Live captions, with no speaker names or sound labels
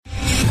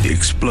the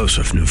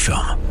explosive new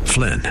film,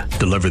 Flynn,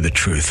 Deliver the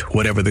Truth,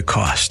 Whatever the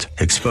Cost,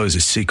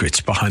 exposes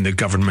secrets behind the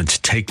government's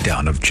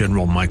takedown of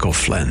General Michael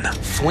Flynn.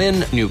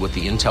 Flynn knew what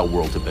the intel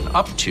world had been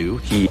up to.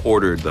 He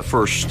ordered the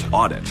first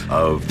audit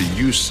of the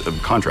use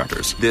of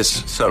contractors.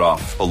 This set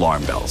off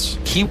alarm bells.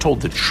 He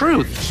told the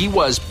truth. He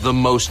was the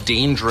most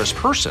dangerous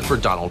person for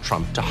Donald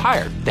Trump to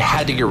hire. They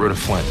had to get rid of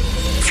Flynn.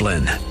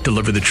 Flynn,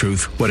 Deliver the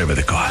Truth, Whatever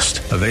the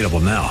Cost. Available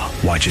now.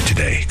 Watch it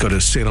today. Go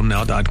to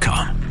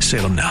salemnow.com.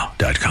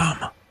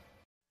 salemnow.com.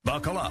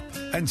 Buckle up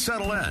and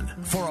settle in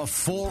for a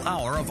full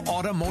hour of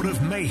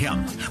automotive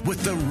mayhem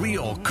with the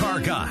real car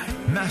guy,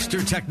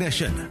 master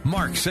technician,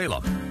 Mark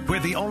Salem,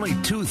 where the only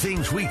two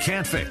things we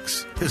can't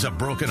fix is a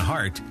broken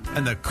heart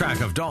and the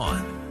crack of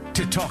dawn.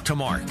 To talk to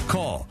Mark,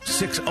 call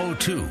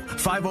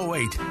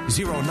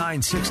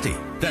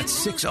 602-508-0960.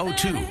 That's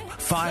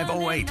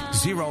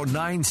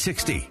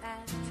 602-508-0960.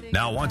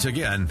 Now, once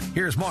again,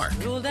 here's Mark.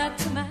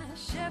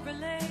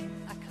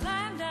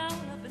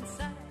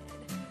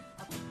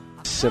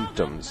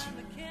 Symptoms.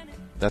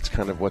 That's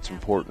kind of what's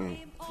important,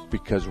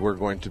 because we're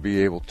going to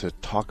be able to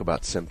talk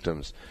about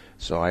symptoms.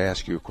 So I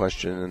ask you a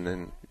question and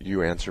then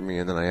you answer me,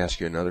 and then I ask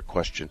you another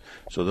question.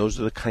 So those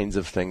are the kinds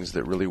of things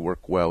that really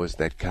work well, is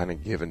that kind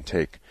of give and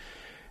take.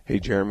 Hey,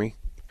 Jeremy,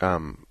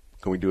 can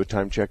we do a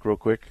time check real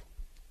quick?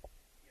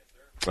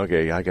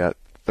 Okay, I got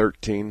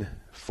 13,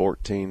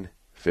 14,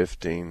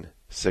 15,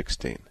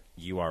 16.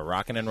 You are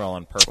rocking and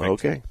rolling. Perfect.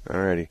 Okay,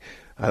 alrighty.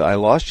 I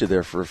lost you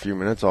there for a few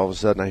minutes. All of a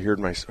sudden, I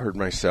heard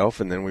myself,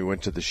 and then we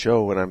went to the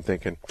show, and I'm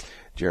thinking,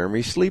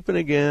 Jeremy's sleeping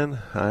again.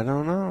 I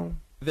don't know.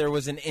 There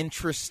was an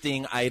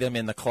interesting item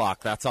in the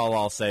clock. That's all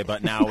I'll say.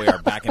 But now we are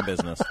back in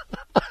business.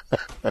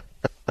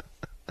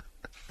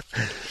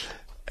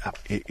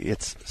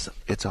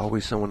 It's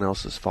always someone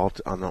else's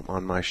fault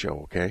on my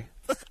show. Okay.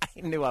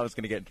 I knew I was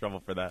going to get in trouble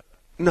for that.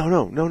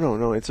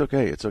 No. It's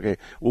okay.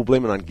 We'll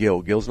blame it on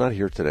Gil. Gil's not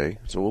here today,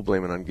 so we'll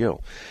blame it on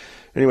Gil.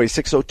 Anyway,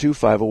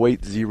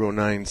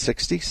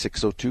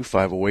 602-508-0960,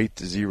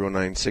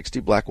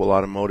 602-508-0960. Blackwell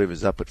Automotive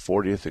is up at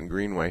 40th and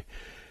Greenway.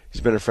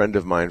 He's been a friend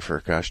of mine for,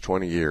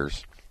 20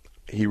 years.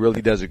 He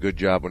really does a good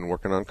job when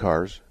working on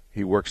cars.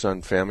 He works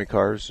on family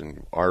cars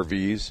and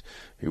RVs.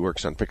 He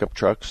works on pickup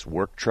trucks,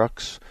 work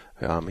trucks.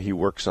 He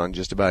works on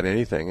just about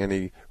anything, and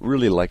he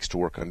really likes to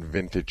work on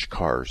vintage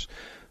cars.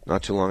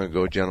 Not too long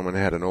ago, a gentleman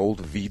had an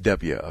old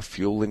VW, a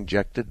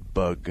fuel-injected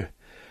Bug,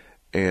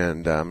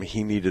 and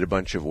he needed a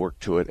bunch of work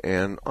to it.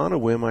 And on a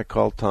whim, I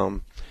called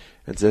Tom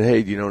and said,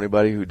 hey, do you know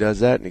anybody who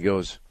does that? And he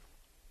goes,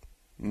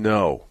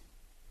 no.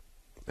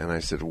 And I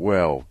said,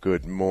 well,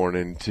 good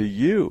morning to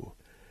you.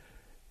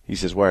 He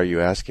says, why are you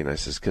asking? I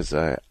says, because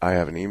I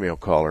have an email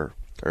caller,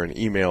 or an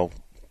email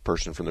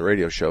person from the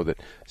radio show that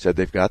said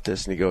they've got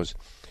this. And he goes,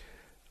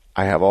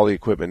 I have all the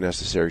equipment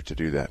necessary to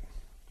do that.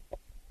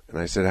 And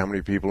I said, how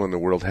many people in the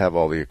world have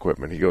all the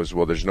equipment? He goes,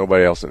 well, there's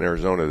nobody else in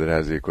Arizona that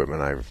has the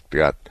equipment I've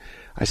got.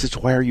 I said, so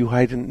why are you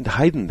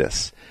hiding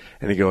this?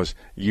 And he goes,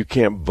 you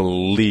can't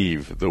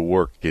believe the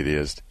work it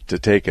is to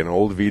take an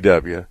old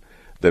VW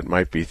that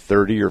might be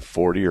 30 or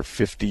 40 or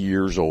 50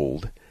 years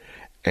old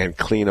and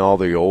clean all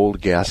the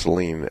old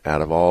gasoline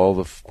out of all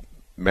the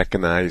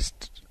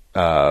mechanized,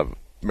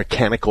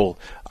 mechanical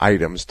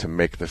items to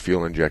make the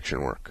fuel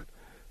injection work.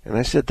 And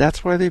I said,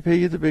 that's why they pay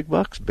you the big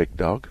bucks, big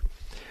dog.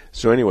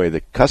 So anyway,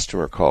 the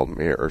customer called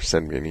me or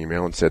sent me an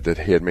email and said that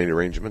he had made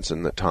arrangements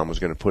and that Tom was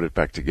going to put it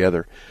back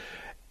together.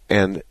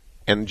 And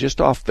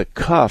just off the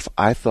cuff,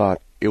 I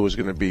thought it was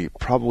going to be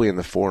probably in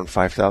the $4,000 and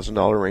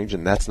 $5,000 range,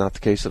 and that's not the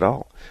case at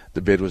all.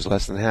 The bid was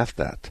less than half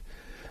that.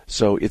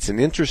 So it's an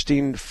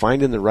interesting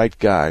finding the right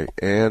guy,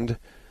 and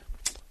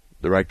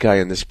the right guy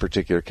in this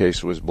particular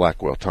case was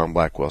Blackwell, Tom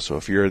Blackwell. So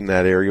if you're in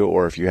that area,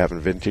 or if you have a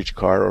vintage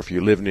car, or if you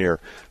live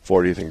near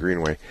 40th and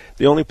Greenway,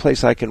 the only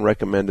place I can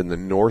recommend in the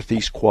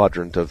northeast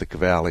quadrant of the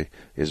Valley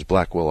is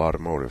Blackwell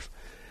Automotive.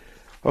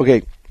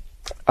 Okay,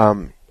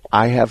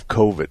 I have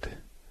COVID,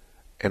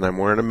 and I'm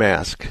wearing a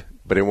mask,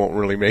 but it won't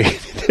really make any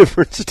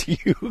difference to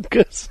you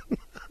because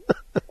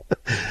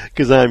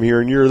I'm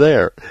here and you're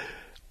there.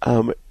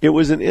 It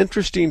was an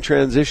interesting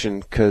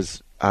transition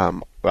because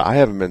I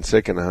haven't been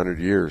sick in 100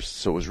 years,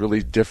 so it was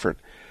really different.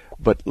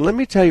 But let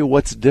me tell you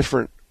what's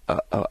different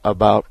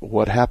about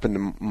what happened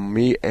to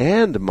me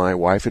and my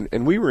wife,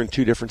 and we were in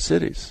two different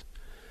cities.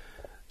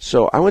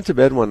 So I went to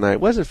bed one night,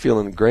 wasn't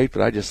feeling great,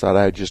 but I just thought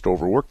I had just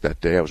overworked that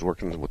day. I was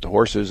working with the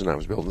horses, and I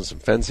was building some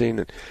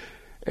fencing,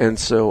 and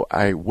so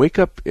I wake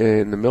up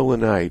in the middle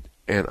of the night,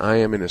 and I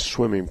am in a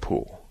swimming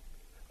pool.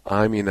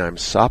 I mean, I'm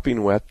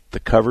sopping wet. The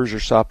covers are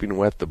sopping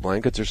wet. The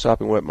blankets are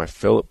sopping wet. My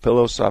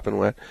pillow's sopping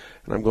wet.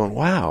 And I'm going,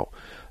 wow.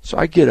 So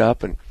I get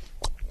up and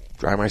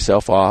dry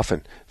myself off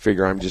and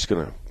figure I'm just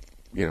going to,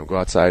 go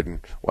outside and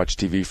watch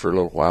TV for a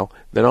little while.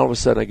 Then all of a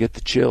sudden I get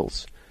the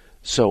chills.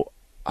 So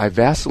I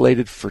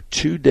vacillated for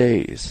 2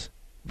 days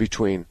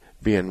between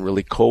being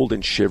really cold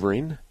and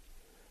shivering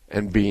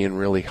and being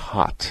really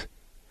hot.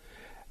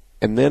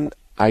 And then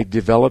I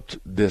developed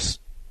this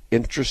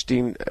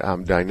interesting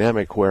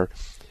dynamic where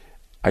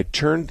I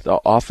turned the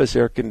office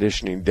air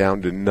conditioning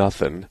down to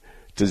nothing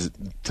to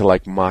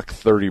like Mach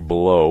 30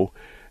 below.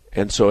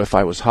 And so if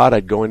I was hot,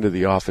 I'd go into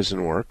the office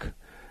and work.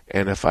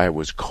 And if I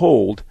was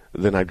cold,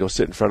 then I'd go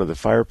sit in front of the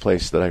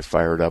fireplace that I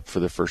fired up for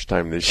the first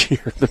time this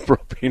year, the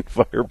propane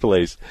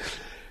fireplace.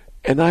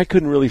 And I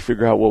couldn't really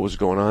figure out what was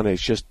going on.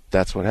 It's just,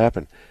 that's what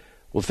happened.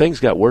 Well, things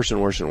got worse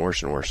and worse and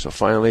worse and worse. So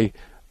finally,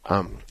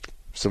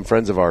 some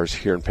friends of ours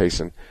here in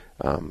Payson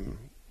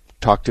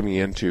talked to me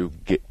into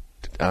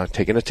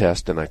taking a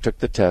test, and I took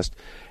the test,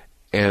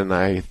 and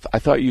I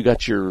thought you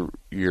got your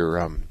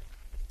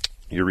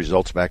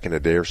results back in a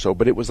day or so,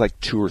 but it was like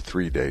 2 or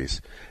 3 days.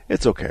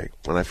 It's okay.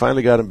 When I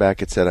finally got them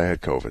back, it said I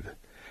had COVID.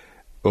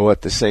 Well,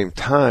 at the same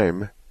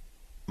time,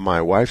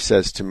 my wife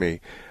says to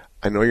me,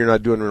 I know you're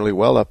not doing really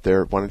well up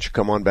there. Why don't you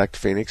come on back to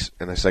Phoenix?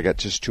 And I said, I got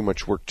just too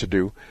much work to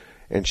do.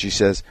 And she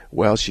says,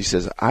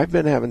 I've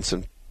been having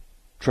some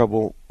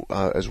trouble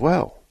as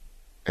well.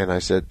 And I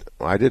said,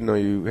 I didn't know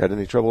you had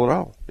any trouble at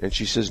all. And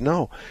she says,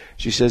 no.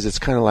 She says, it's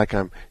kind of like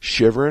I'm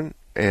shivering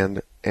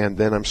and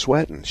then I'm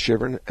sweating,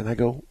 shivering. And I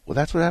go, well,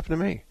 that's what happened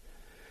to me.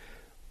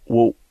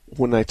 Well,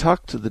 when I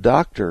talked to the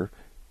doctor,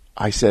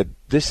 I said,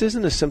 this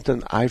isn't a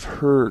symptom I've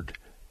heard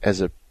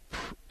as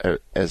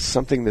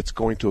something that's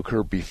going to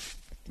occur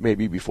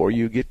maybe before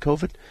you get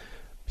COVID.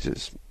 He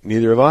says,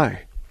 neither have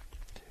I.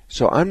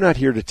 So I'm not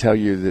here to tell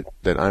you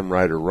that I'm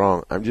right or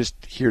wrong. I'm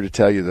just here to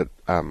tell you that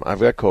I've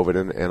got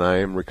COVID and I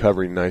am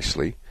recovering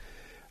nicely.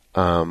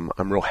 I'm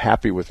real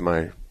happy with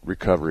my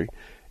recovery.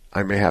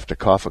 I may have to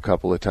cough a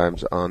couple of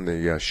times on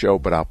the show,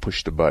 but I'll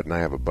push the button. I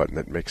have a button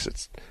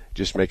that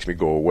just makes me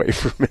go away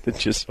for a minute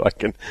just so I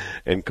can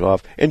and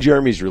cough. And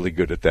Jeremy's really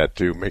good at that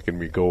too, making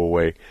me go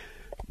away.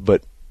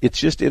 But it's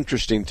just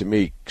interesting to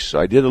me. So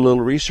I did a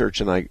little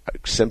research and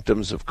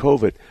symptoms of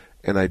COVID.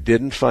 And I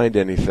didn't find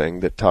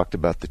anything that talked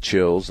about the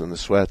chills and the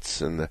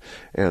sweats and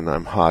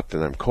I'm hot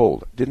and I'm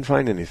cold. Didn't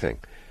find anything.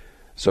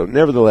 So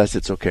nevertheless,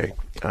 it's okay.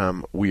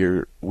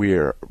 We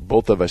are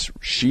both of us.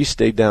 She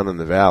stayed down in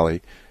the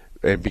valley,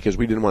 because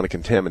we didn't want to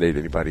contaminate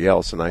anybody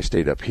else, and I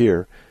stayed up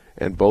here.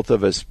 And both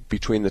of us,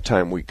 between the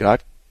time we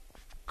got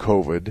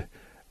COVID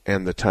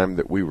and the time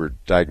that we were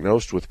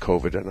diagnosed with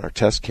COVID and our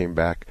test came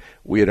back,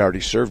 we had already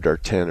served our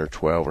 10 or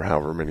 12 or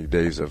however many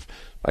days of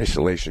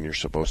isolation you're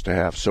supposed to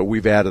have. So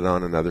we've added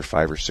on another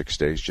 5 or 6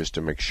 days just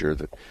to make sure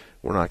that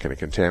we're not going to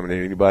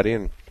contaminate anybody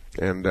and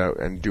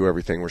do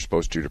everything we're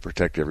supposed to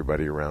protect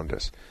everybody around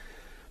us.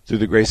 Through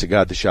the grace of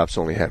God, the shop's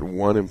only had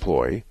one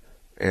employee,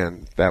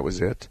 and that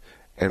was it.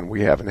 And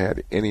we haven't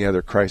had any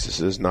other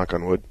crises, knock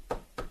on wood.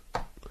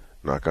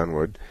 Knock on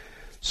wood.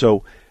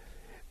 So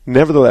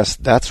nevertheless,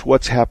 that's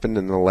what's happened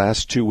in the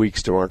last 2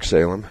 weeks to Mark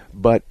Salem.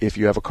 But if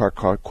you have a car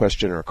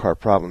question or a car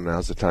problem,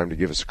 now's the time to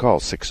give us a call,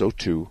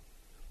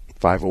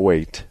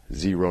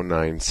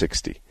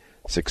 602-508-0960.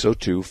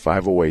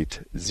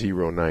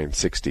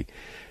 602-508-0960.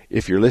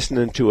 If you're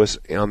listening to us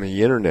on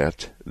the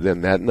internet, then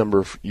that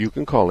number you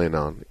can call in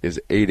on is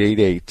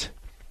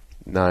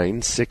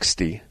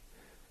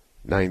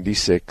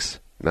 888-960-9696.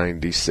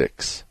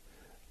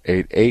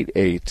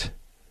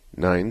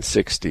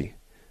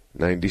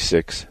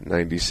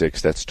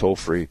 888-960-9696. That's toll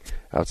free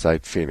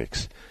outside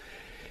Phoenix.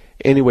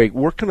 Anyway,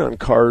 working on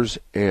cars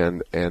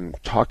and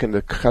talking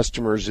to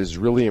customers is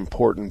really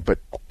important, but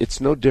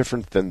it's no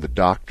different than the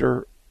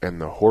doctor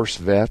and the horse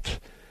vet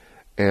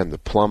and the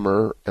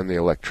plumber and the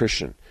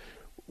electrician.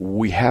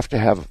 We have to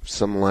have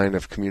some line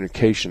of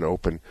communication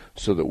open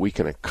so that we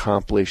can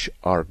accomplish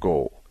our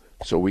goal,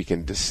 so we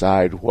can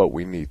decide what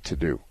we need to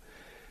do.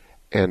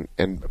 And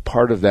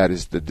part of that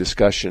is the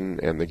discussion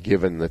and the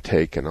give and the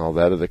take and all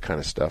that other kind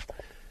of stuff.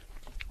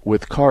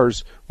 With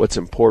cars, what's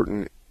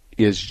important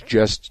is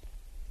just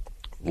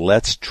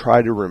let's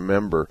try to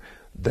remember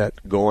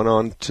that going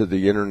on to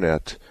the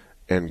internet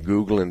and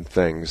Googling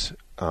things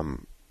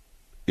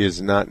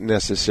is not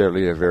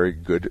necessarily a very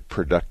good,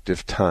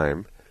 productive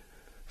time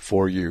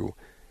for you.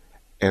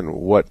 And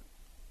what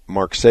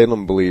Mark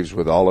Salem believes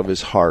with all of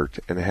his heart,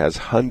 and has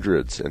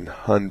hundreds and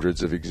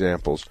hundreds of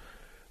examples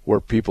where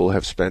people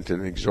have spent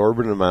an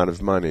exorbitant amount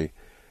of money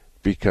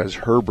because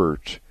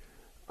Herbert,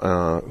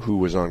 who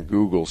was on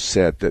Google,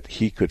 said that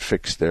he could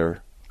fix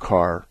their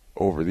car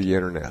over the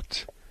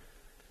internet.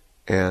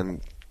 And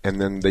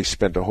then they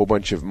spent a whole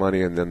bunch of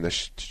money, and then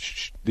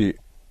the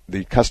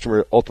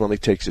customer ultimately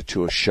takes it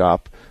to a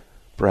shop,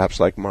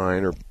 perhaps like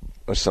mine or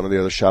some of the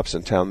other shops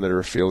in town that are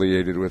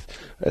affiliated with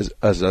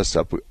as us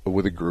up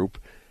with a group,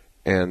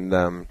 and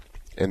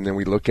then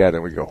we look at it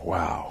and we go,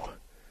 wow,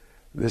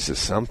 this is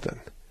something.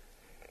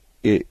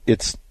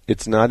 It's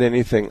not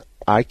anything.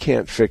 I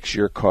can't fix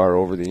your car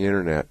over the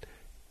internet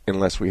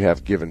unless we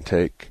have give and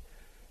take,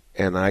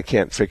 and I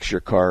can't fix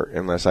your car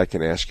unless I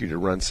can ask you to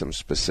run some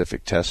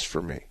specific tests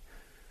for me.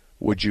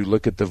 Would you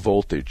look at the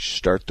voltage,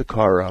 start the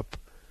car up,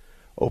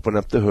 open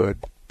up the hood,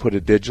 put a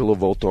digital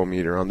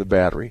voltometer on the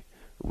battery,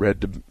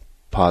 red to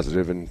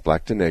positive and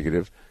black to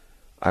negative.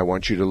 I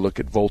want you to look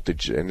at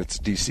voltage, and it's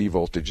DC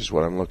voltage is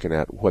what I'm looking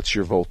at. What's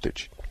your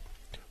voltage?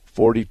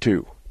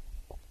 42.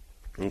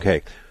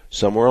 Okay.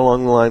 Somewhere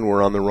along the line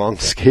we're on the wrong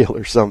scale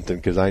or something,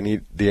 because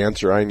the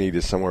answer I need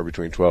is somewhere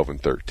between 12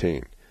 and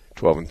 13.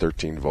 12 and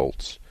 13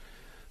 volts.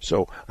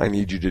 So I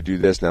need you to do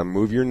this. Now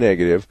move your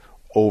negative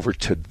over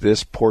to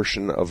this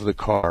portion of the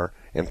car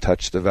and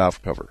touch the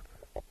valve cover.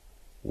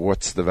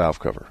 What's the valve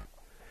cover?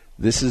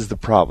 This is the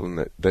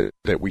problem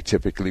that we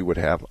typically would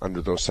have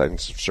under those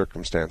kinds of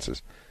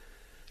circumstances.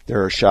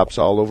 There are shops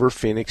all over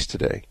Phoenix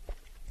today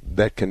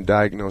that can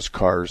diagnose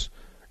cars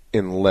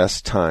in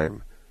less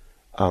time,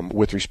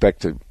 with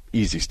respect to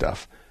easy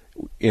stuff,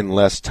 in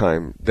less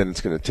time than it's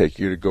going to take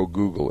you to go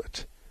Google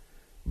it.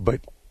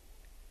 But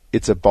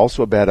it's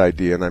also a bad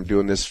idea, and I'm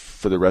doing this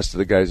for the rest of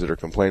the guys that are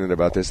complaining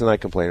about this, and I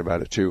complain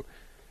about it too,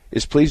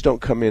 is please don't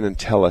come in and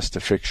tell us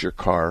to fix your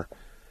car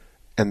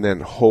and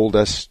then hold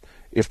us.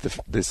 If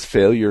this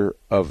failure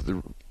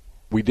of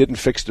we didn't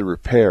fix the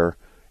repair,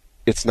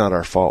 it's not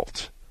our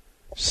fault.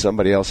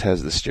 Somebody else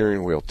has the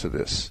steering wheel to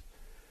this.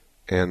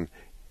 And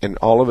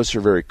all of us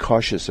are very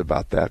cautious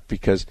about that,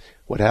 because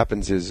what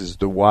happens is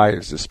the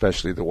wives,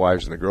 especially the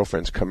wives and the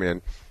girlfriends, come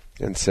in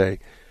and say,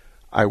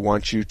 I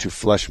want you to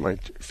flush my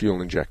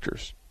fuel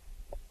injectors.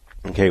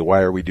 Okay,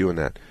 why are we doing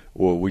that?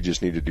 Well, we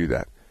just need to do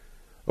that.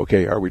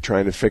 Okay, are we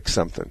trying to fix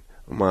something?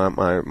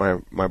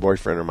 My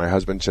boyfriend or my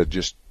husband said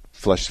just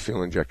flush the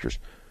fuel injectors.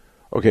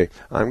 Okay,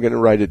 I'm going to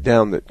write it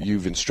down that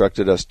you've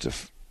instructed us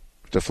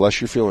to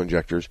flush your fuel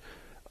injectors,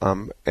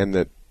 and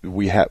that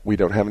we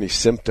don't have any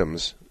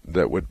symptoms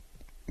that would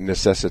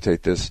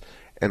necessitate this,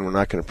 and we're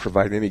not going to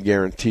provide any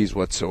guarantees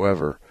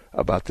whatsoever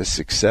about the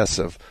success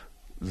of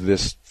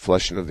this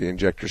flushing of the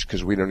injectors,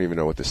 because we don't even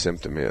know what the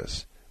symptom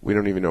is. We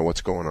don't even know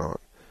what's going on.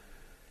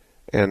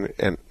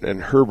 And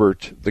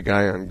Herbert, the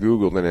guy on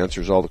Google that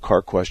answers all the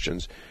car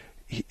questions,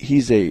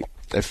 he's a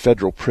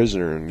federal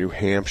prisoner in New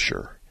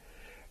Hampshire,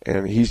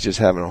 and he's just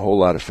having a whole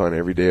lot of fun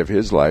every day of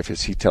his life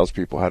as he tells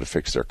people how to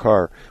fix their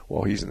car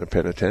while he's in the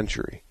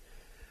penitentiary.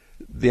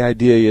 The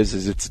idea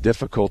is it's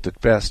difficult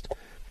at best.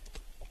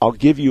 I'll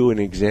give you an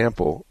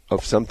example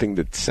of something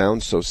that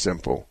sounds so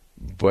simple,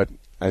 but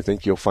I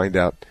think you'll find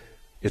out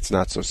it's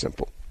not so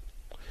simple.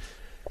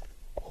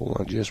 Hold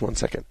on just one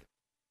second.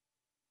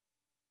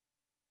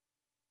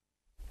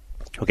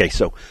 Okay,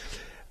 so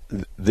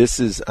this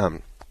is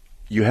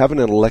you have an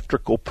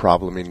electrical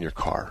problem in your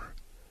car.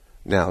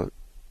 Now,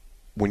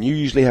 when you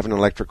usually have an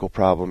electrical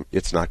problem,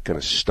 it's not going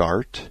to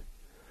start.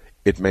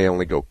 It may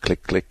only go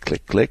click, click,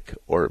 click, click,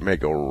 or it may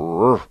go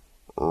rrr,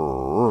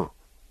 rrr,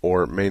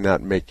 or it may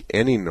not make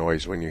any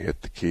noise when you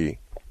hit the key.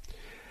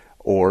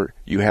 Or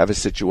you have a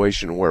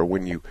situation where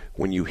when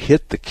you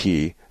hit the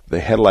key, the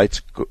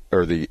headlights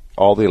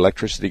all the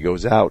electricity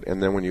goes out,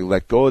 and then when you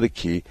let go of the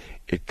key,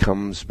 it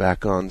comes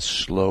back on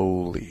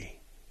slowly.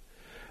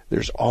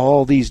 There's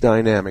all these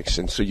dynamics,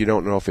 and so you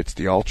don't know if it's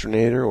the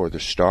alternator or the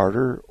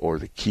starter or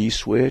the key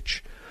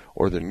switch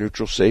or the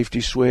neutral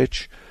safety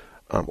switch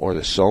or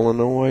the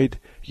solenoid.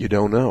 You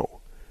don't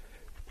know.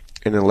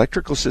 An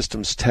electrical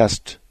systems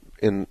test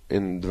in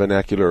the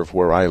vernacular of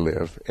where I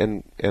live,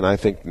 and I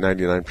think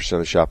 99%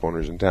 of shop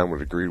owners in town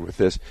would agree with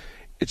this,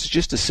 it's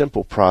just a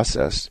simple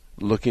process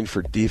looking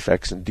for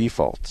defects and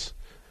defaults.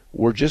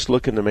 We're just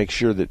looking to make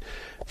sure that,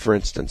 for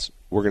instance,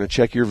 we're going to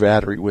check your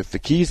battery with the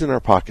keys in our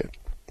pocket.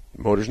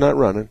 Motor's not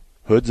running,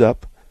 hood's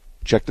up,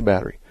 check the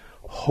battery.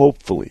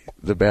 Hopefully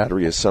the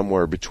battery is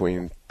somewhere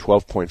between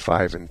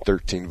 12.5 and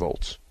 13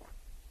 volts.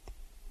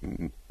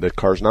 The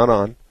car's not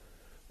on,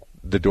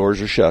 the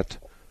doors are shut,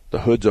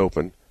 the hood's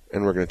open,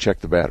 and we're going to check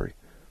the battery.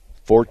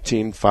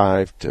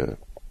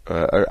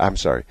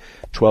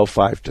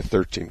 12.5 to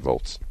 13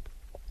 volts.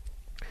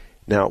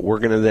 Now we're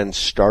going to then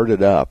start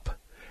it up,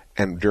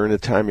 and during the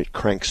time it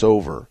cranks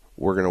over,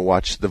 we're going to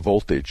watch the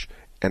voltage,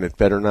 and it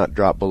better not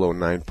drop below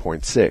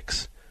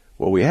 9.6.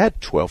 Well, we had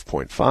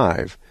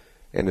 12.5,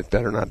 and it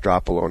better not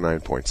drop below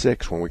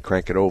 9.6 when we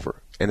crank it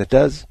over. And it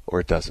does, or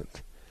it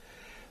doesn't.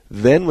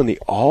 Then when the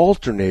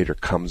alternator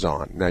comes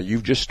on, now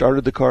you've just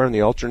started the car and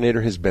the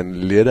alternator has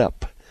been lit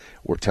up.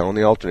 We're telling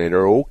the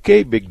alternator,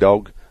 okay, big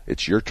dog,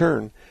 it's your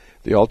turn.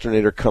 The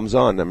alternator comes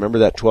on. Now remember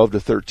that 12 to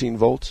 13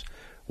 volts?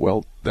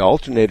 Well, the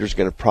alternator is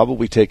going to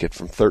probably take it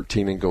from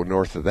 13 and go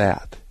north of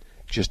that,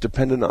 just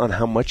depending on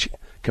how much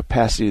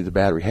capacity the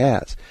battery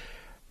has.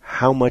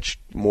 How much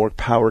more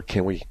power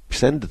can we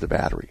send to the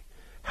battery?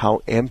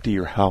 How empty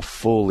or how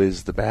full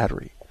is the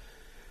battery?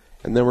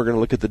 And then we're going to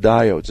look at the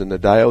diodes, and the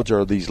diodes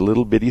are these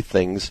little bitty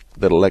things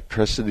that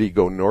electricity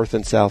go north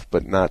and south,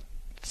 but not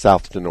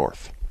south to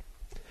north.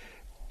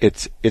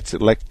 It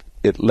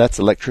lets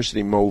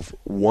electricity move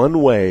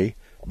one way,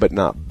 but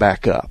not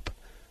back up.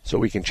 So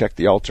we can check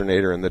the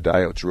alternator and the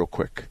diodes real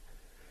quick.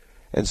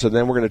 And so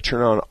then we're going to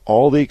turn on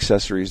all the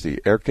accessories,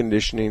 the air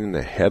conditioning,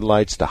 the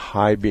headlights, the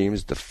high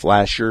beams, the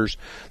flashers,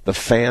 the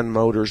fan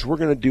motors. We're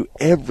going to do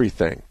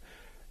everything.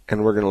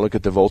 And we're going to look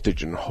at the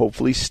voltage, and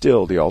hopefully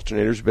still the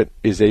alternator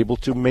is able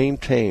to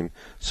maintain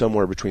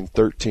somewhere between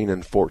 13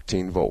 and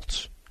 14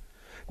 volts.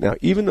 Now,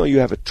 even though you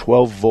have a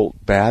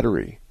 12-volt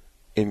battery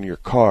in your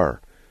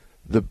car,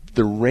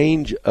 the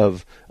range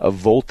of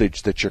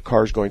voltage that your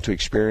car is going to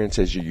experience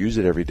as you use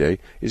it every day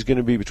is going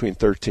to be between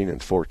 13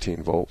 and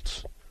 14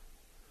 volts.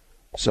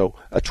 So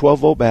a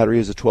 12-volt battery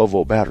is a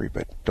 12-volt battery,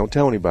 but don't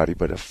tell anybody,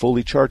 but a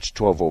fully charged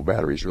 12-volt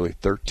battery is really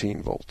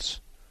 13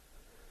 volts.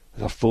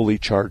 It's a fully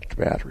charged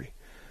battery.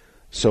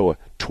 So a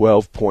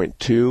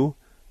 12.2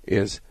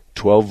 is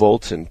 12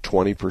 volts and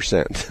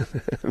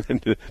 20%.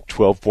 And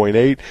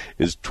 12.8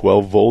 is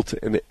 12 volts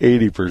and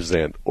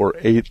 80%, or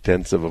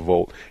 0.8 of a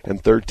volt.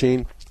 And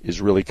 13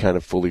 is really kind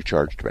of fully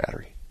charged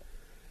battery.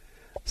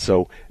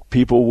 So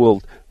people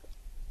will...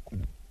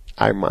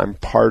 I'm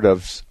part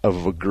of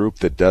a group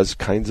that does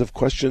kinds of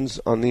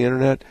questions on the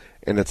internet,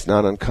 and it's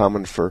not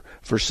uncommon for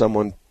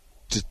someone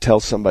to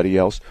tell somebody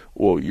else,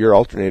 well, your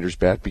alternator's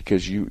bad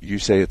because you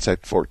say it's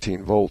at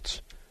 14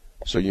 volts,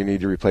 so you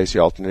need to replace the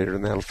alternator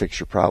and that'll fix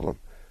your problem.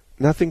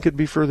 Nothing could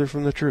be further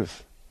from the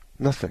truth.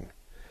 Nothing.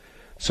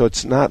 So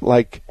it's not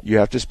like you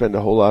have to spend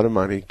a whole lot of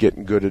money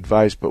getting good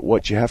advice, but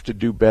what you have to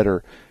do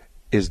better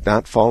is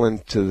not fall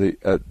into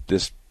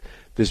this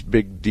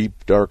big,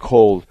 deep, dark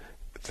hole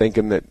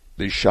thinking that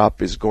the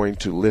shop is going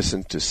to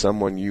listen to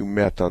someone you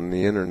met on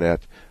the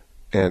internet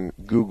and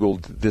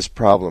Googled this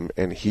problem,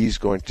 and he's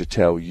going to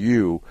tell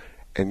you,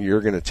 and you're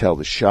going to tell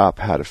the shop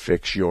how to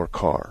fix your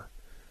car,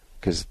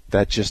 because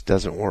that just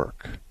doesn't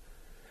work.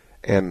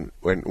 And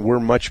we're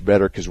much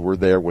better because we're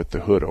there with the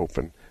hood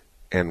open,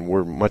 and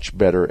we're much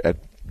better at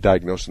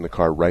diagnosing the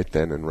car right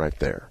then and right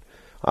there.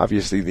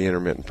 Obviously, the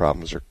intermittent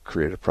problems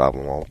create a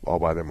problem all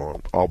by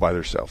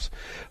themselves.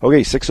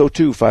 Okay,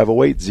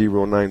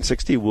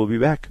 602-508-0960. We'll be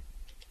back.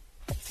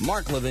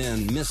 Mark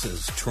Levin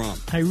misses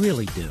Trump. I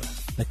really do.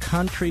 The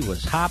country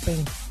was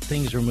hopping.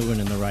 Things were moving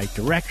in the right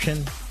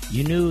direction.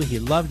 You knew he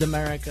loved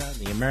America,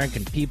 the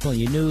American people.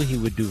 You knew he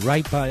would do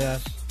right by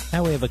us.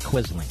 Now we have a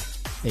Quisling,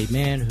 a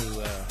man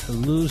who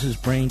loses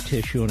brain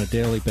tissue on a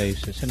daily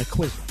basis, and a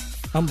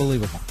Quisling.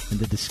 Unbelievable. In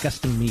the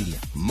disgusting media.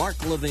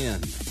 Mark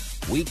Levin,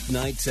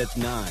 weeknights at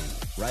 9,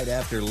 right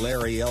after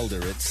Larry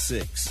Elder at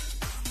 6,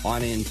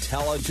 on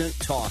Intelligent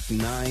Talk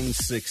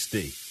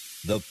 960,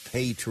 The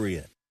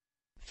Patriot.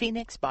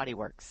 Phoenix Body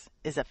Works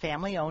is a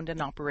family-owned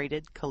and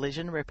operated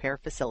collision repair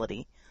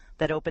facility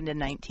that opened in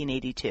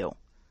 1982.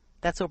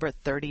 That's over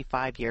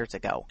 35 years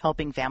ago,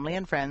 helping family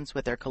and friends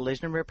with their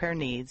collision repair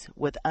needs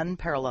with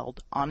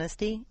unparalleled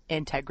honesty,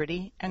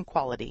 integrity, and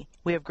quality.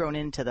 We have grown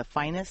into the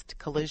finest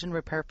collision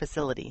repair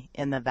facility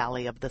in the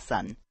Valley of the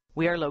Sun.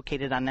 We are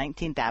located on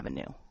 19th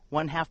Avenue,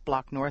 1/2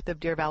 block north of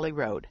Deer Valley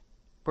Road.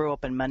 We're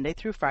open Monday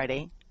through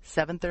Friday,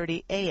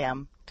 7:30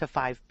 a.m. to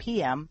 5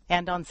 p.m.,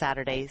 and on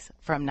Saturdays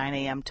from 9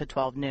 a.m. to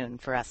 12 noon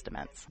for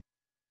estimates.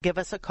 Give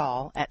us a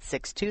call at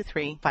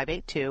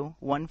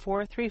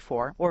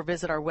 623-582-1434 or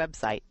visit our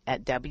website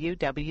at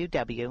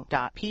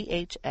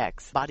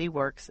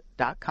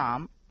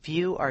www.phxbodyworks.com,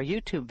 view our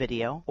YouTube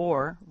video,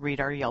 or read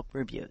our Yelp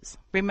reviews.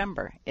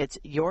 Remember, it's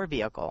your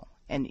vehicle,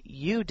 and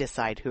you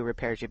decide who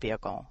repairs your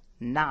vehicle,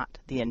 not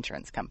the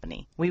insurance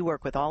company. We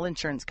work with all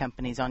insurance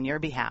companies on your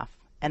behalf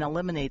and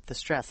eliminate the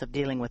stress of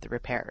dealing with the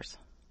repairs.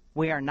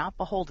 We are not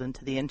beholden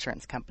to the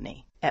insurance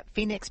company. At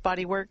Phoenix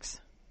Body Works,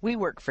 we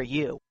work for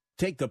you.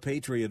 Take the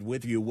Patriot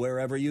with you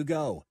wherever you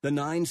go. The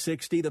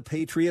 960 The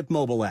Patriot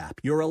mobile app,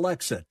 your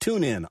Alexa,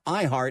 TuneIn,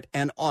 iHeart,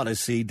 and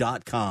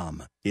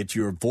Odyssey.com. It's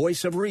your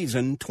voice of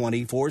reason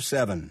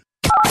 24/7.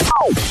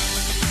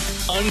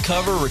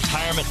 Uncover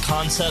retirement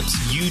concepts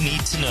you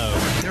need to know.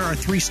 There are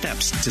 3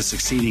 steps to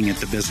succeeding at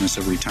the business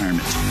of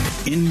retirement.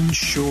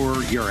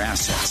 Insure your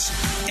assets,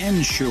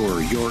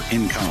 ensure your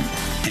income,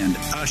 and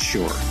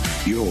assure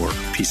your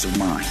peace of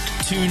mind.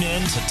 Tune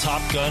in to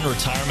Top Gun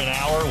Retirement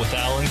Hour with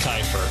Alan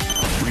Kiefer.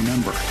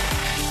 Remember,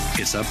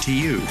 it's up to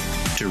you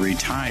to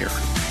retire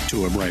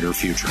to a brighter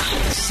future.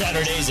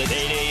 Saturdays at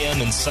 8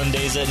 a.m. and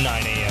Sundays at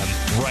 9 a.m.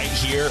 right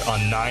here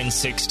on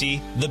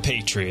 960 The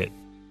Patriot.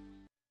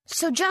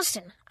 So,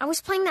 Justin, I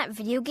was playing that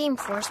video game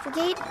Forest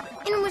Brigade,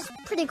 and it was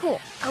pretty cool.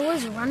 I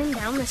was running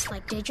down this,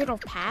 digital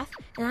path,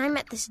 and I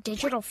met this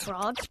digital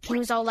frog, and he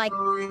was all like...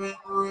 And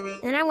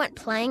then I went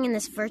playing in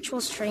this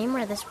virtual stream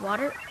where this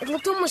water, it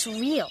looked almost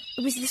real.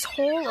 It was this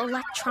whole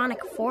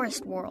electronic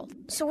forest world.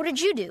 So what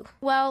did you do?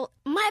 Well,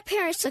 my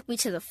parents took me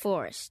to the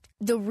forest,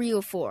 the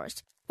real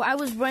forest, where I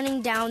was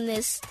running down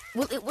this...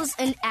 Well, it was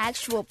an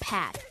actual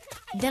path.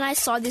 Then I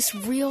saw this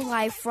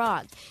real-life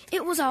frog.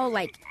 It was all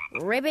like...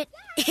 ribbit,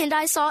 and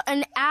I saw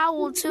an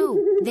owl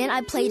too. Then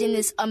I played in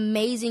this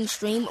amazing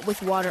stream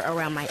with water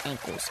around my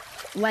ankles,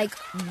 like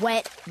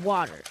wet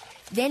water.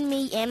 Then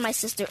me and my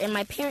sister and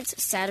my parents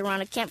sat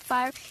around a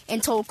campfire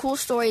and told cool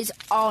stories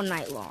all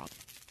night long.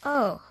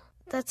 Oh,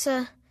 that's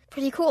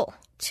pretty cool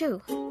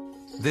too.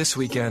 This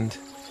weekend,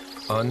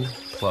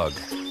 unplug.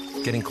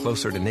 Getting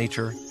closer to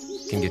nature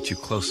can get you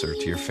closer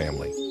to your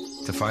family.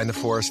 To find the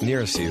forest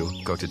nearest you,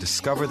 go to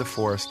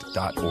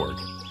discovertheforest.org.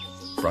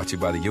 Brought to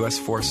you by the U.S.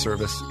 Forest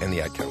Service and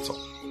the Ad Council.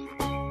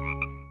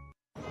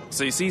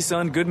 So you see,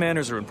 son, good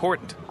manners are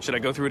important. Should I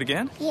go through it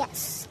again?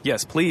 Yes.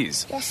 Yes,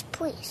 please. Yes,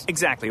 please.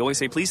 Exactly. Always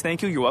say please,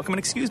 thank you, you're welcome, and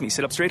excuse me.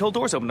 Sit up straight, hold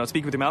doors open. Don't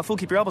speak with your mouth full.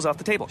 Keep your elbows off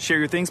the table. Share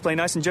your things, play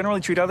nice, and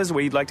generally treat others the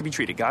way you'd like to be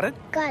treated. Got it?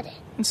 Got it.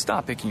 And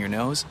stop picking your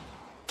nose.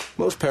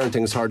 Most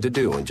parenting is hard to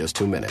do in just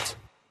 2 minutes.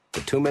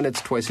 But 2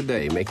 minutes twice a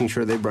day making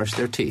sure they brush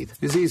their teeth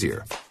is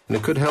easier, and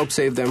it could help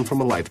save them from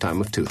a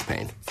lifetime of tooth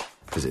pain.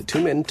 Visit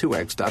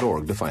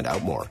 2min2x.org to find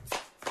out more.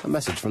 A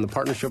message from the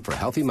Partnership for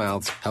Healthy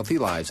Mouths, Healthy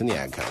Lives, and the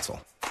Ad Council.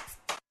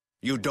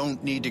 You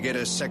don't need to get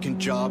a second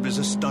job as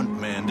a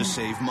stuntman to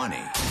save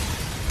money.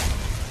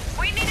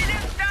 We need a new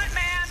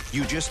stuntman!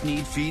 You just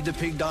need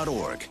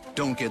feedthepig.org.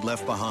 Don't get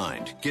left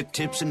behind. Get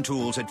tips and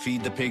tools at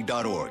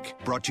feedthepig.org.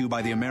 Brought to you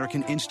by the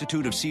American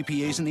Institute of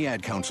CPAs and the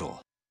Ad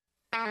Council.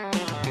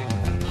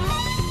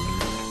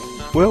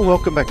 Well,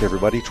 welcome back,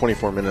 everybody.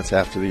 24 minutes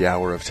after the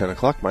hour of 10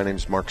 o'clock. My name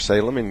is Mark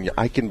Salem, and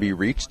I can be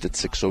reached at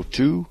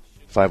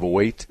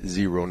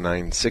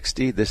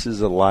 602-508-0960. This is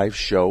a live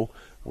show.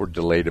 We're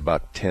delayed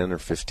about 10 or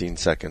 15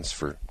 seconds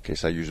in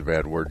case I use a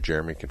bad word.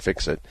 Jeremy can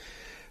fix it.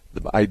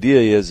 The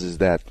idea is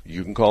that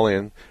you can call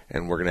in,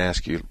 and we're going to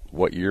ask you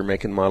what year,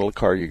 make, and model of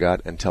car you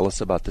got, and tell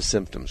us about the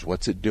symptoms.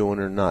 What's it doing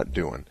or not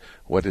doing?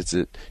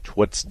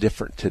 What's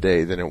different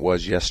today than it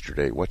was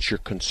yesterday? What's your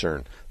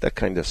concern? That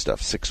kind of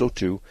stuff.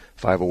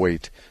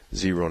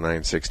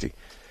 602-508-0960.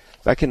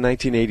 Back in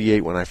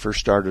 1988, when I first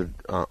started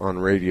on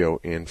radio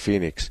in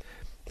Phoenix,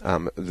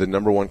 the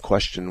number one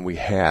question we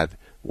had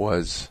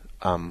was,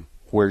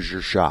 where's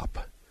your shop?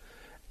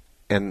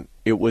 And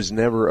it was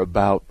never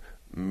about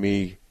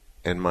me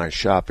and my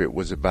shop. It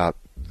was about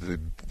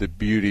the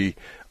beauty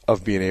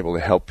of being able to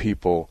help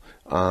people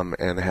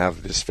and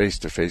have this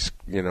face-to-face,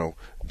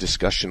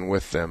 discussion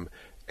with them,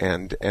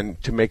 and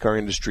to make our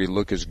industry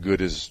look as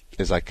good as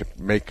I could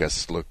make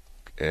us look.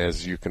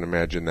 As you can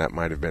imagine, that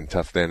might have been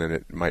tough then, and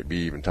it might be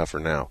even tougher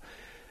now.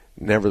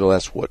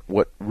 Nevertheless,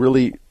 what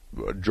really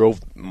drove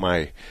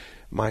me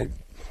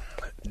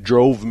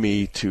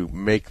to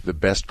make the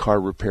best car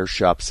repair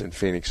shops in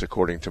Phoenix,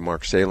 according to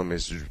Mark Salem,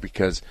 is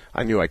because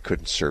I knew I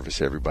couldn't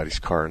service everybody's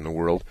car in the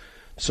world.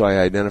 So I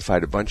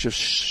identified a bunch of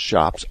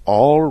shops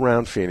all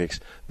around Phoenix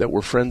that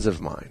were friends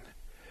of mine,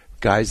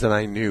 guys that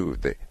I knew.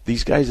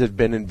 These guys had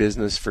been in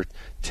business for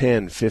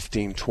 10,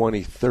 15,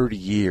 20, 30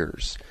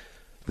 years.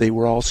 They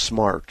were all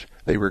smart.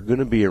 They were going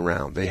to be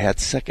around. They had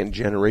second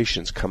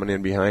generations coming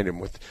in behind them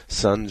with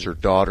sons or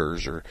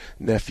daughters or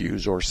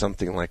nephews or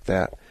something like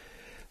that.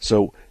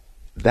 So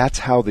that's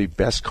how the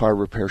best car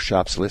repair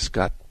shops list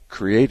got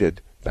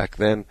created back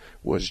then,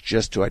 was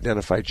just to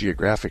identify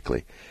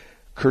geographically.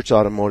 Kurtz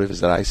Automotive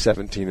is at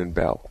I-17 in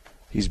Bell.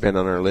 He's been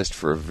on our list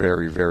for a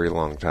very, very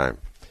long time.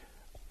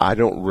 I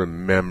don't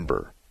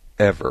remember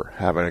ever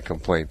having a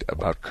complaint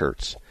about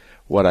Kurtz.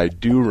 What I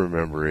do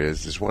remember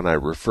is when I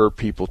refer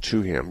people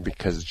to him,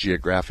 because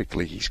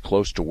geographically he's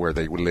close to where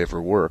they live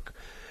or work,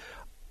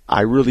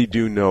 I really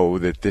do know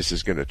that this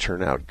is going to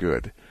turn out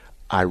good.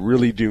 I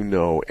really do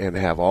know and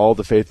have all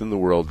the faith in the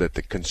world that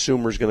the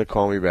consumer's going to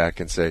call me back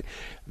and say,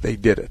 they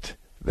did it,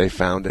 they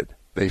found it,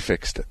 they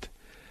fixed it.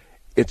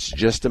 It's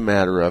just a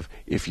matter of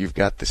if you've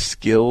got the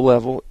skill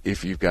level,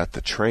 if you've got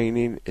the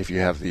training, if you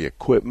have the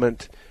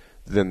equipment,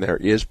 then there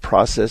is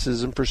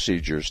processes and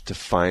procedures to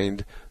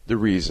find the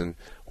reason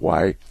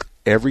why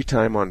every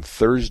time on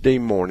Thursday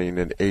morning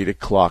at 8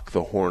 o'clock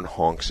the horn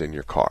honks in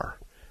your car.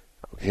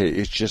 Okay,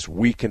 it's just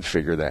we can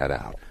figure that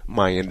out.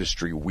 My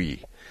industry,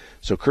 we.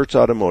 So Kurtz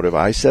Automotive,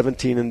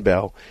 I-17 in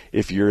Bell.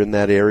 If you're in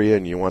that area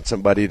and you want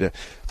somebody to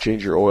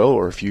change your oil,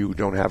 or if you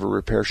don't have a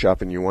repair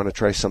shop and you want to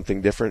try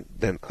something different,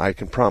 then I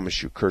can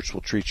promise you Kurtz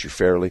will treat you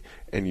fairly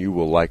and you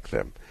will like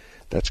them.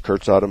 That's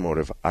Kurtz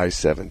Automotive,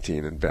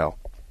 I-17 in Bell.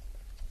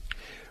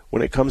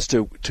 When it comes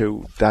to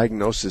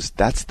diagnosis,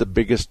 that's the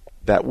biggest.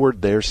 That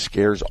word there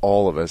scares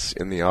all of us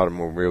in the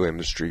automobile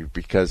industry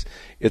because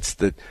it's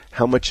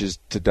how much is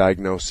to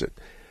diagnose it.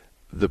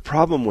 The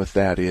problem with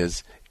that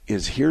is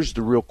here's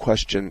the real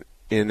question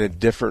in a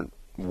different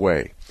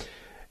way.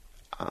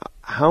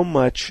 How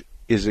much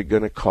is it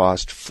going to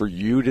cost for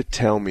you to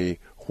tell me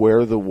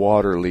where the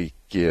water leak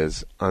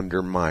is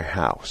under my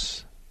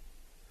house?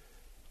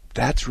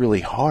 That's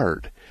really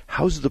hard.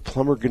 How's the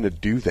plumber going to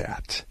do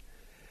that?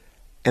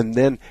 And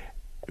then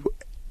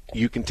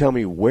you can tell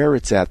me where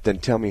it's at, then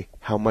tell me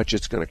how much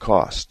it's going to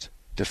cost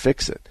to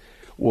fix it.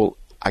 Well,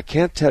 I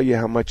can't tell you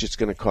how much it's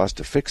going to cost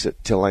to fix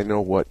it till I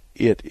know what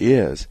it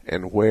is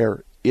and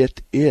where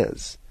it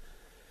is.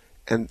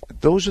 And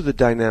those are the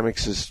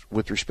dynamics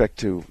with respect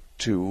to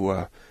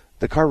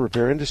the car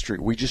repair industry.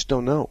 We just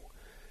don't know.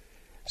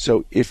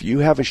 So if you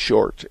have a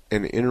short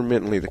and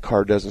intermittently the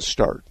car doesn't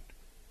start,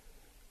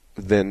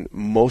 then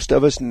most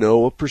of us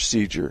know a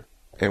procedure,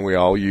 and we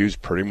all use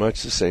pretty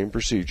much the same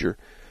procedure,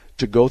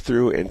 to go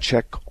through and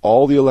check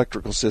all the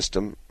electrical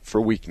system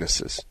for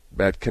weaknesses,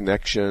 bad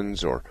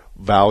connections or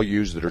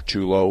values that are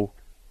too low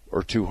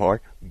or too high.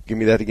 Give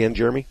me that again,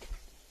 Jeremy.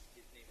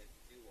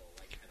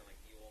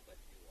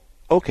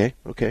 Okay.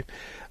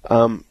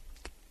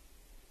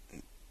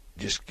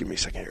 Just give me a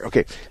second here.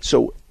 Okay,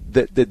 so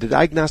the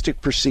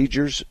diagnostic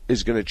procedures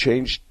is going to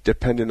change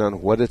depending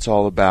on what it's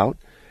all about.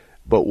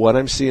 But what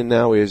I'm seeing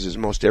now is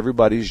most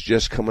everybody's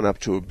just coming up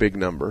to a big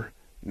number,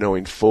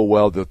 knowing full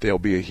well that they'll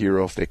be a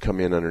hero if they come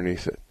in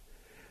underneath it.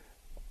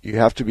 You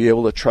have to be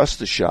able to trust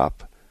the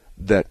shop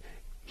that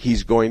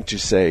he's going to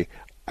say,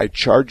 I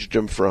charged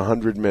him for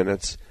 100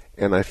 minutes,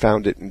 and I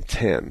found it in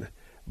 10,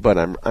 but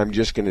I'm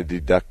just going to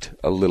deduct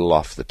a little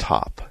off the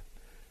top.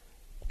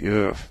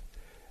 Ugh.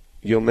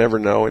 You'll never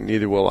know, and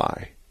neither will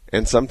I.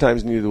 And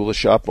sometimes neither will the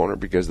shop owner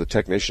because the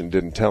technician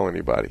didn't tell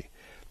anybody.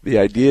 The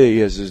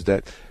idea is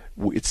that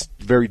it's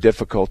very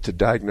difficult to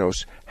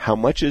diagnose how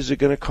much is it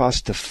going to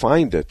cost to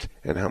find it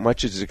and how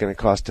much is it going to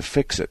cost to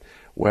fix it.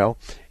 Well,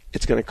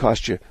 it's going to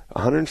cost you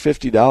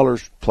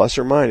 $150 plus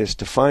or minus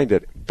to find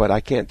it, but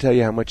I can't tell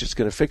you how much it's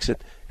going to fix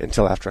it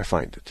until after I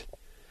find it.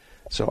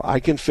 So I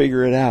can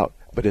figure it out,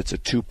 but it's a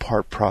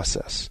two-part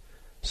process.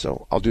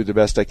 So I'll do the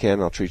best I can,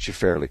 and I'll treat you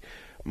fairly.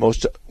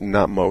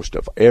 Not most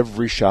of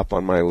every shop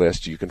on my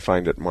list you can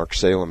find at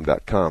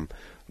marksalem.com,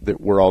 that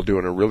we're all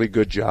doing a really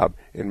good job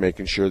in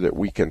making sure that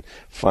we can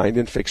find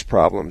and fix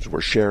problems.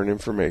 We're sharing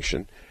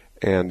information,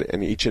 and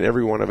each and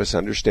every one of us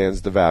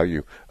understands the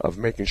value of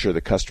making sure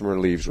the customer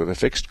leaves with a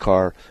fixed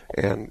car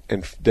and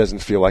doesn't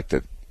feel like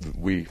that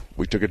we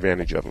took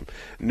advantage of them.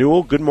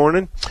 Newell, good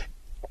morning.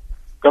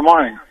 Good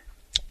morning.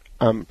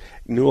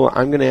 Newell,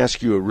 I'm going to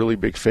ask you a really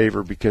big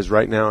favor because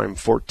right now I'm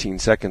 14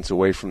 seconds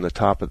away from the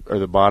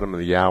the bottom of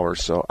the hour,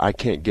 so I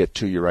can't get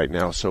to you right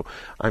now. So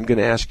I'm going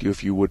to ask you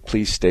if you would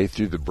please stay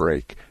through the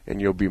break,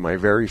 and you'll be my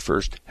very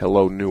first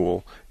Hello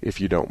Newell,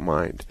 if you don't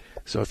mind.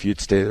 So if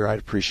you'd stay there, I'd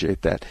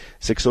appreciate that.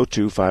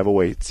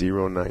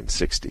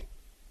 602-508-0960.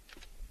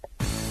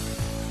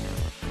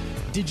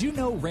 Did you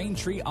know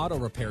Raintree Auto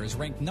Repair is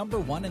ranked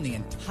 #1 in the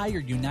entire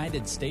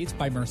United States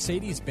by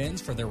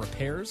Mercedes-Benz for their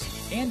repairs?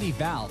 Andy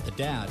Val, the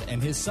dad,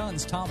 and his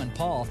sons Tom and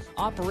Paul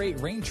operate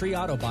Raintree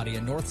Auto Body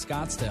in North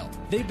Scottsdale.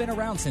 They've been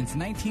around since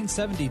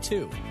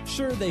 1972.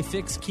 Sure, they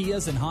fix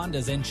Kias and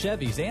Hondas and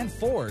Chevys and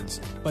Fords,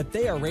 but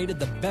they are rated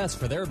the best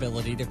for their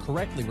ability to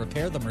correctly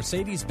repair the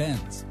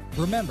Mercedes-Benz.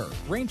 Remember,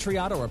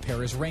 Raintree Auto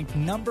Repair is ranked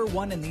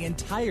 #1 in the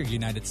entire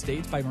United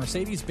States by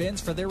Mercedes-Benz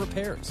for their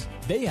repairs.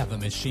 They have a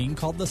machine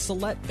called the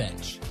Select Bench.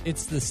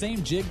 It's the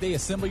same jig they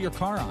assemble your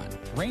car on.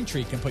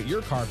 Raintree can put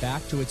your car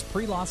back to its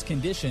pre-loss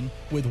condition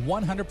with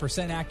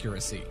 100%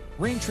 accuracy.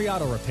 Raintree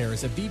Auto Repair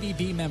is a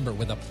BBB member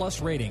with a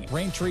plus rating.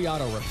 Raintree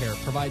Auto Repair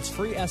provides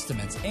free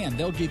estimates, and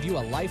they'll give you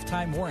a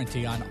lifetime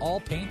warranty on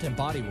all paint and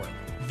bodywork.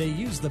 They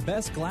use the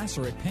best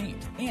Glaceric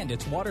paint, and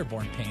it's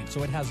waterborne paint,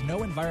 so it has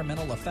no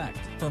environmental effect.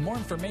 For more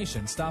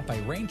information, stop by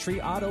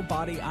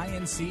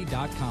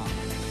RaintreeAutoBodyInc.com.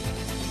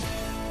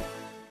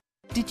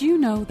 Did you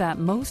know that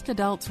most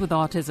adults with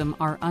autism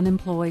are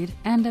unemployed?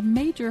 And a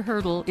major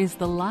hurdle is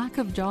the lack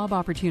of job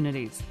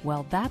opportunities.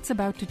 Well, that's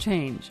about to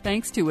change,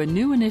 thanks to a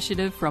new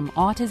initiative from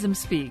Autism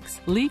Speaks,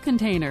 Lee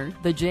Container,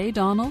 the J.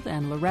 Donald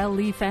and Laurel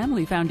Lee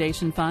Family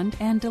Foundation Fund,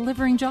 and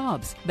Delivering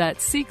Jobs,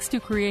 that seeks to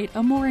create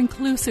a more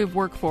inclusive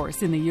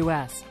workforce in the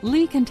U.S.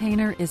 Lee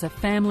Container is a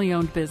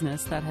family-owned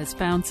business that has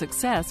found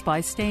success by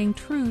staying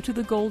true to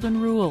the golden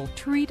rule: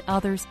 treat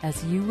others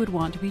as you would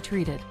want to be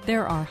treated.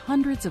 There are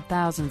hundreds of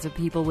thousands of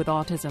people with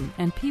autism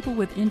and people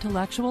with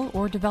intellectual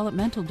or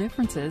developmental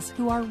differences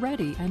who are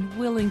ready and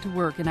willing to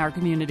work in our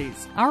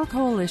communities. Our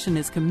coalition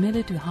is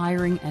committed to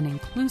hiring an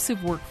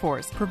inclusive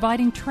workforce,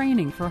 providing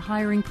training for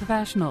hiring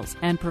professionals,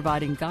 and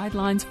providing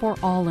guidelines for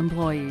all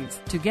employees.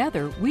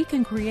 Together, we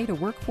can create a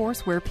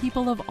workforce where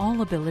people of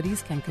all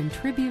abilities can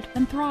contribute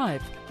and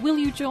thrive. Will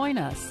you join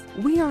us?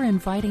 We are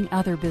inviting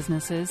other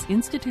businesses,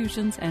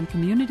 institutions, and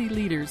community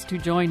leaders to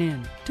join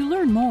in. To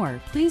learn more,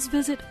 please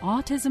visit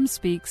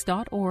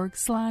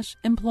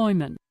autismspeaks.org/employment.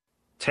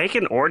 Take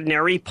an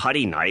ordinary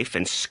putty knife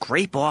and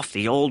scrape off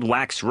the old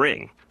wax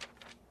ring.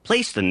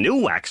 Place the new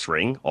wax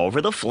ring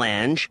over the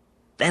flange,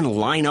 then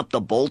line up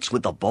the bolts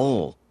with the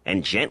bowl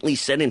and gently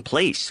set in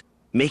place,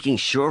 making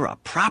sure a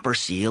proper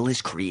seal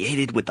is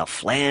created with the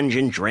flange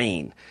and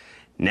drain.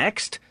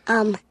 Next.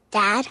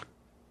 Dad?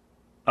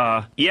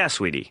 Yeah,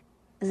 sweetie.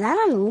 Is that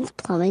an old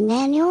plumbing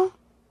manual?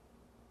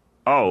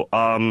 Oh,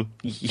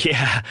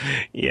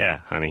 yeah,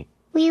 honey.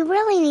 We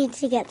really need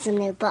to get some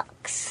new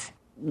books.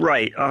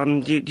 Right,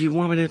 do you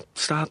want me to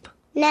stop?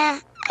 Nah,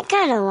 I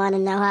kinda wanna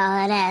know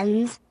how it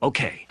ends.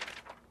 Okay.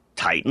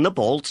 Tighten the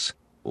bolts,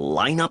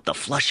 line up the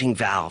flushing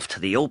valve to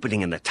the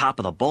opening in the top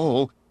of the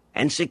bowl,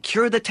 and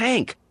secure the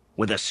tank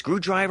with a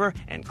screwdriver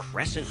and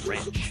crescent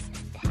wrench.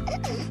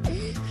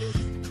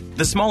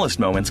 The smallest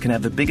moments can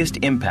have the biggest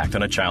impact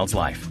on a child's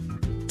life.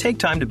 Take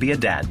time to be a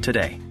dad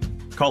today.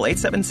 Call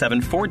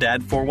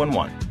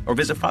 877-4DAD-411 or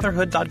visit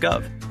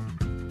fatherhood.gov.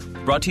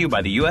 Brought to you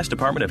by the U.S.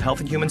 Department of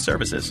Health and Human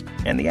Services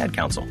and the Ad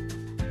Council.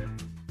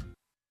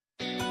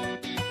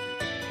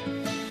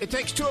 It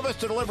takes two of us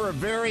to deliver a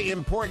very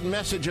important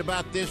message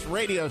about this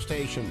radio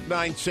station,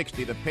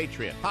 960 The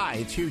Patriot. Hi,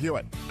 it's Hugh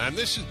Hewitt. And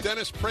this is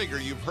Dennis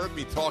Prager. You've heard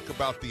me talk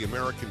about the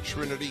American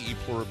Trinity, E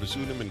Pluribus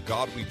Unum, and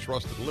God We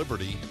Trust and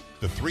Liberty,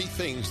 the three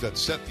things that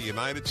set the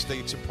United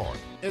States apart.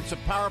 It's a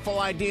powerful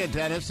idea,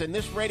 Dennis, and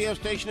this radio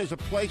station is a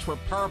place where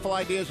powerful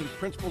ideas and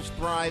principles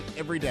thrive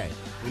every day.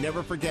 We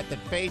never forget that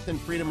faith and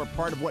freedom are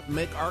part of what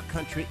make our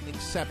country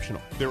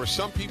exceptional. There are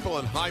some people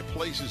in high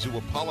places who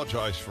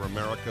apologize for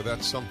America.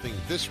 That's something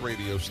this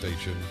radio station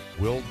station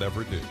will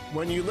never do.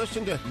 When you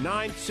listen to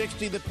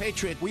 960 The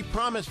Patriot, we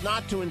promise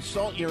not to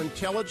insult your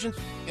intelligence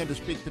and to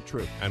speak the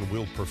truth. And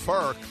we'll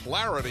prefer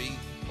clarity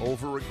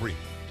over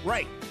agreement.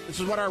 Right. This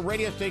is what our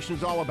radio station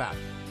is all about.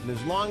 And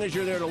as long as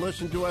you're there to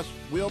listen to us,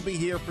 we'll be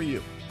here for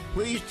you.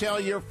 Please tell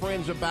your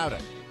friends about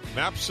it. And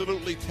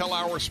absolutely tell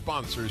our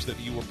sponsors that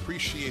you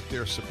appreciate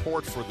their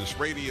support for this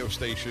radio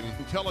station,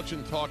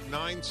 Intelligent Talk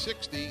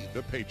 960,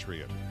 The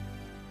Patriot.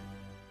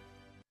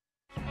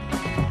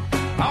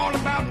 All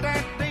about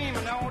that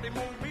demon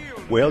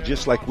automobile. Well,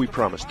 just like we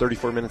promised,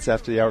 34 minutes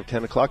after the hour of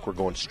 10 o'clock, we're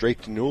going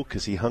straight to Newell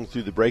because he hung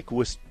through the break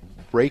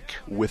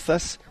with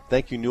us.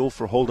 Thank you, Newell,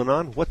 for holding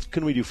on. What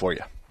can we do for you?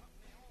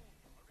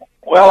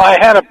 Well, I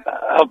had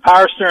a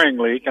power steering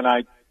leak, and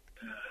I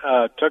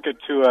took it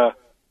to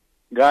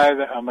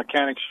a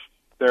mechanic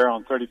there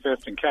on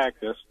 35th and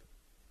Cactus,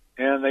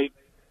 and they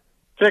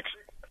said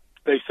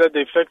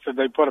they fixed it.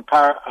 They put a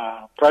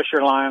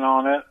pressure line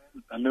on it,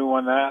 a new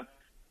one that.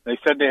 They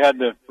said they had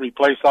to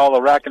replace all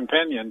the rack and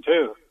pinion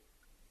too.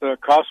 So it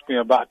cost me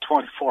about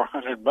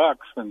 $2,400,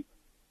 and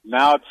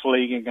now it's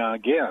leaking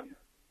again.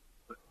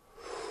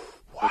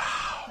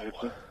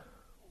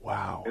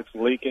 Wow. It's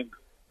leaking.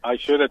 I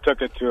should have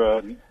took it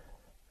to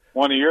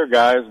one of your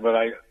guys, but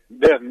I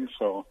didn't,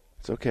 so.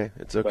 It's okay.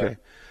 It's okay.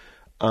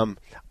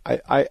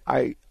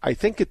 I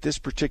think at this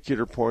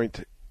particular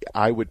point,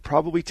 I would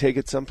probably take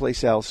it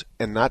someplace else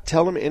and not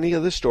tell them any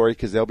of the story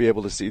because they'll be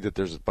able to see that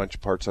there's a bunch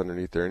of parts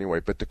underneath there anyway.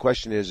 But the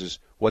question is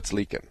what's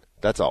leaking?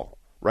 That's all.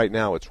 Right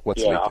now, it's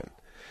what's leaking.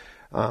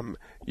 On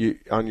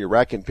your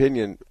rack and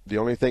pinion, the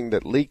only thing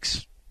that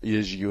leaks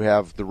is you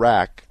have the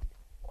rack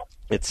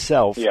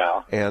itself,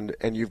 and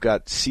you've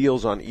got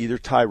seals on either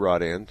tie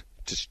rod end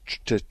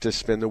to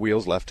spin the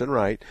wheels left and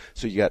right.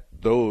 So you got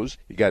those.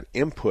 You got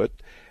input.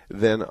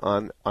 Then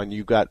on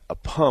you got a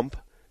pump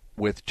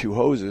with two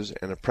hoses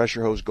and a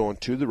pressure hose going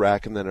to the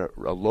rack and then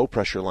a low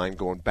pressure line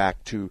going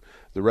back to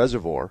the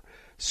reservoir.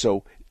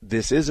 So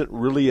this isn't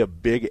really a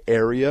big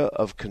area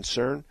of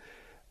concern.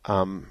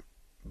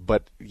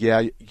 But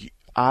yeah,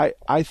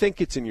 I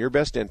think it's in your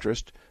best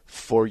interest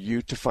for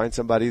you to find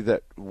somebody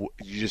that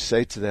you just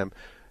say to them,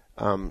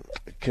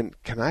 can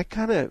I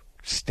kind of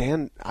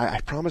stand,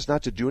 I promise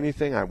not to do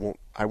anything. I won't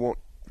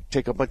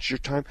take a bunch of your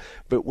time,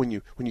 but when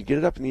you get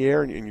it up in the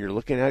air and you're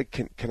looking at it,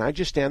 can I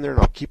just stand there and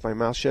I'll keep my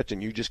mouth shut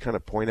and you just kind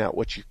of point out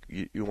what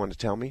you want to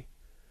tell me,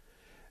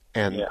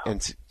 and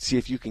see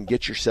if you can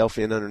get yourself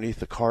in underneath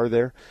the car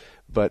there.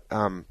 But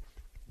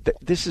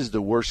this is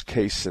the worst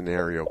case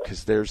scenario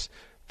because there's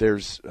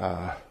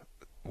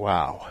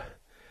wow.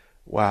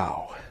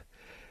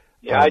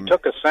 Yeah, I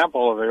took a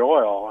sample of the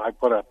oil. I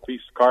put a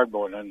piece of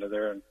cardboard under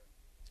there,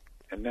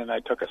 and then I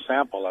took a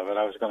sample of it.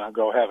 I was going to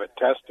go have it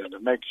tested to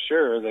make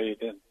sure they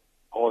didn't.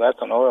 Oh, that's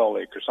an oil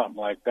leak or something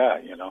like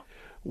that, you know.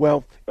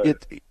 Well,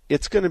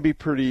 it's going to be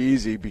pretty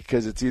easy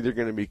because it's either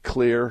going to be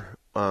clear.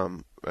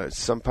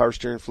 Some power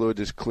steering fluid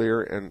is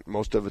clear, and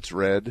most of it's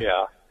red.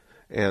 Yeah.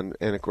 And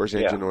of course,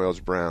 engine oil is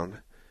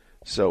brown.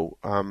 So,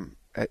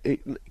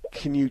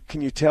 can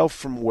you tell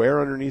from where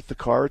underneath the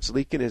car it's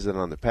leaking? Is it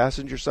on the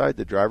passenger side,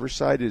 the driver's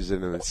side? Is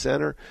it in the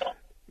center?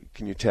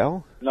 Can you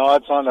tell? No,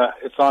 it's on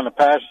the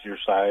passenger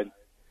side,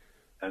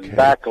 and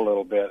back a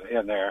little bit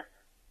in there.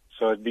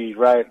 So it'd be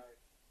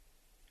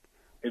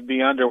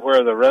under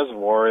where the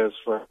reservoir is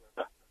for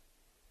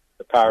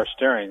the power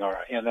steering, or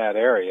in that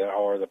area,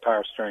 or the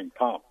power steering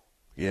pump.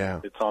 Yeah.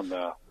 It's on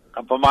the.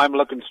 I'm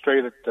looking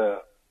straight at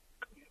the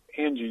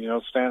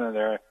engine, standing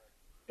there.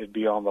 It'd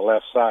be on the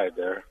left side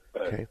there.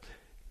 But. Okay.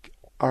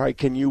 All right.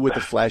 Can you, with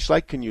a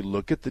flashlight, can you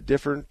look at the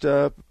different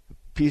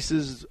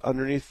pieces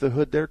underneath the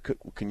hood there?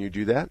 Can you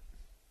do that?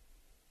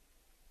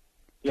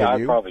 Yeah,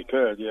 I probably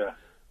could. Yeah.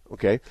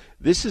 Okay.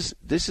 This is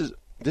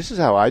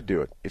how I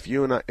do it. If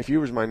you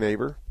was my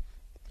neighbor,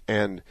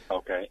 and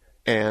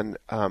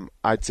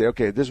I'd say,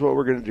 okay, this is what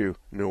we're going to do.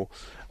 No,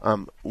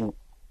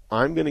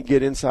 I'm going to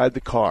get inside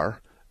the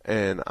car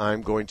and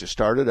I'm going to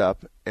start it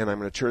up and I'm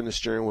going to turn the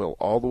steering wheel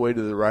all the way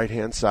to the right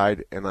hand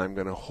side and I'm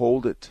going to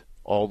hold it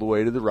all the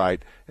way to the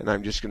right and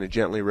I'm just going to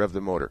gently rev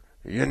the motor.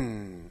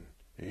 Yin,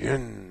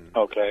 yin,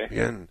 okay.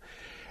 Yin.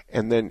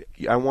 And then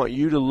I want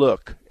you to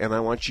look, and I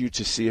want you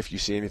to see if you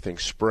see anything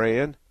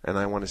spraying, and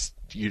I want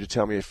you to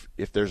tell me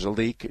if there's a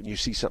leak and you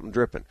see something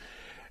dripping.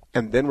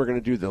 And then we're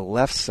going to do the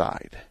left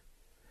side.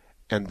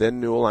 And then,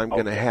 Newell, I'm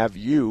going to have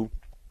you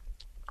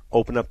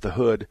open up the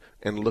hood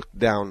and look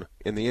down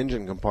in the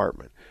engine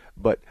compartment.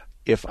 But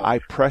if I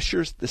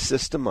pressure the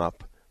system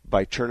up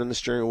by turning the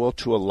steering wheel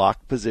to a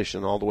locked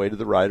position all the way to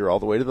the right or all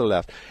the way to the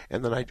left,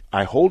 and then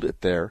I hold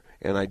it there,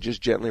 and I just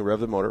gently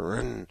rev the motor,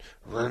 run,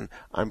 run,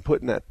 I'm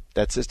putting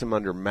that system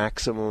under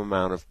maximum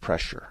amount of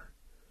pressure.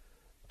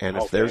 And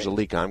if there's a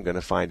leak, I'm going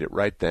to find it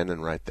right then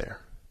and right there.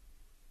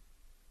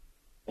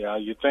 Yeah,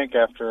 you think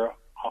after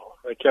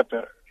they kept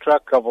the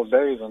truck a couple of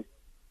days and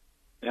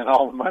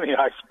all the money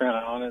I spent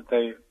on it,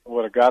 they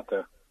would have got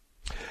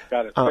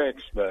it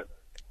fixed. But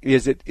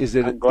is it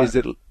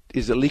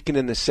leaking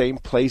in the same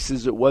place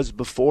as it was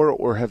before,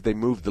 or have they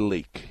moved the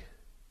leak?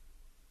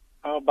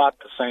 About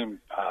the same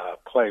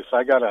place.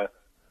 I got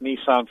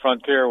Nissan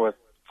Frontier with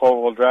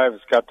four-wheel drive.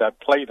 It's got that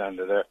plate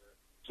under there.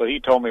 So he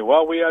told me,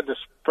 well, we had to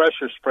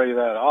pressure spray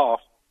that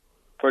off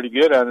pretty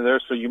good under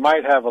there, so you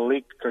might have a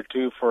leak or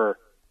two for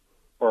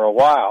a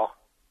while,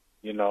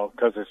 you know,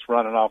 because it's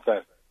running off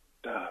that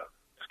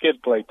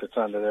skid plate that's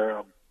under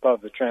there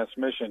above the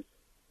transmission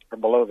or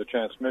below the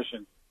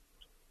transmission.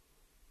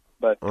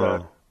 But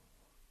so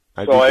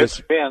it's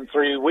been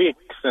 3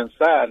 weeks since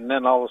that, and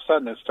then all of a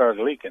sudden it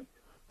started leaking.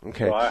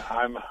 Okay. So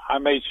I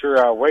made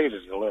sure I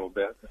waited a little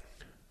bit.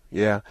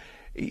 Yeah.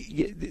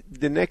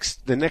 The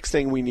next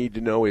thing we need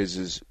to know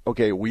is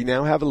okay, we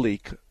now have a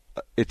leak.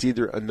 It's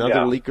either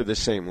another leak or the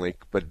same leak,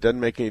 but it doesn't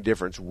make any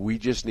difference. We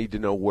just need to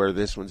know where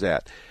this one's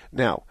at.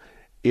 Now,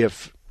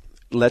 if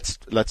let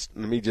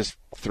me just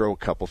throw a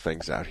couple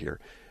things out here.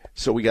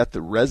 So we got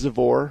the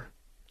reservoir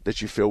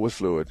that you fill with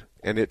fluid,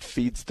 and it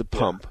feeds the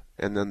pump,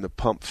 and then the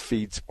pump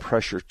feeds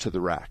pressure to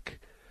the rack.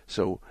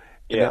 So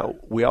now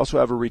we also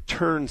have a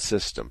return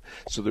system.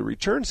 So the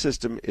return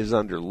system is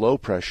under low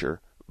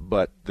pressure,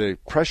 but the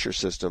pressure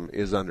system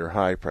is under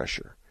high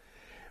pressure.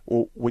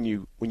 Well, when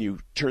you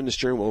turn the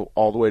steering wheel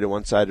all the way to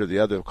one side or the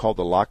other, called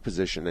the lock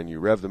position, and you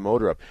rev the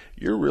motor up,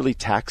 you're really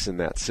taxing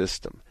that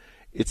system.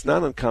 It's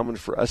not uncommon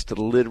for us to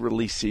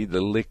literally see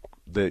the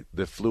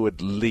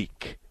fluid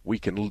leak. We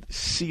can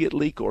see it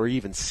leak or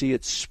even see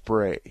it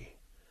spray.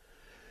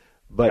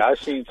 But I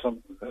seen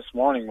some this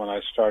morning when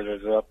I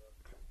started it up,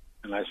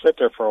 and I sit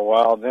there for a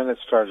while, and then it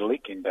started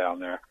leaking down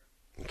there.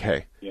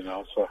 Okay. You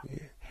know, so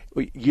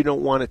you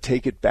don't want to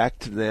take it back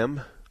to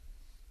them.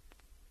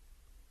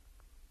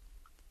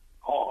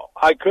 Oh,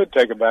 I could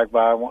take it back, but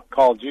I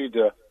called you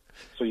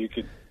so you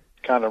could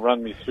kind of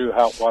run me through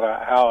how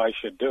I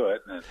should do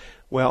it. And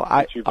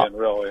well, you've been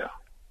really.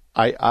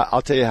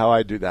 I'll tell you how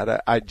I do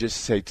that. I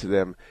just say to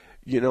them,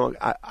 you know,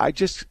 I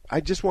just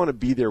want to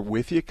be there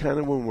with you, kind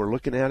of when we're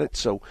looking at it.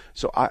 So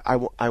I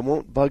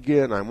won't bug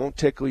you, and I won't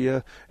tickle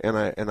you, and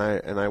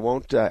I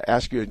won't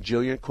ask you a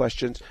jillion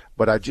questions.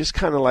 But I just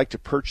kind of like to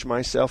perch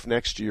myself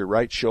next to your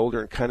right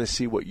shoulder and kind of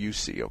see what you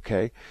see.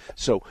 Okay.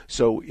 So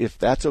if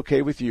that's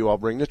okay with you, I'll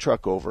bring the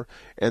truck over,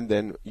 and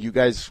then you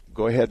guys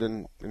go ahead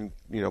and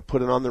you know,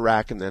 put it on the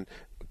rack, and then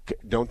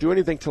don't do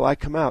anything till I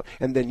come out,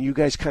 and then you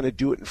guys kind of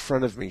do it in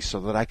front of me so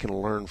that I can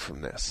learn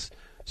from this.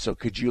 So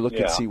could you look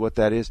and see what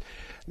that is?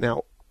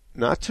 Now,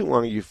 not too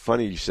long ago,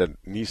 funny you said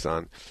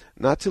Nissan.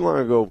 Not too long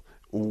ago,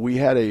 we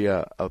had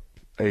a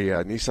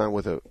Nissan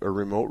with a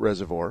remote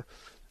reservoir,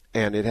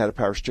 and it had a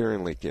power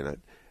steering leak in it.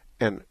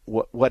 And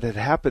what had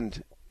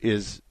happened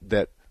is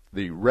that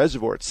the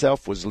reservoir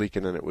itself was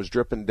leaking, and it was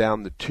dripping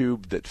down the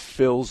tube that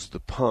fills the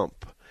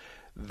pump.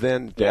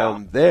 Then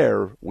down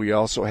there, we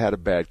also had a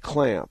bad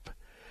clamp.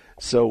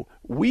 So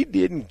we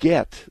didn't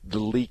get the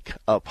leak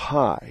up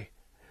high.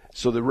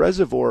 So the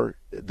reservoir,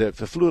 the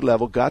fluid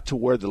level got to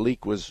where the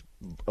leak was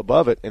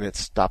above it, and it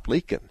stopped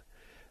leaking.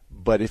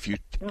 But if you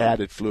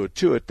added fluid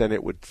to it, then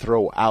it would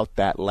throw out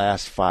that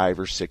last 5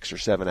 or 6 or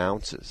 7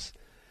 ounces.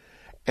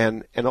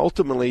 And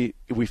ultimately,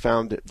 we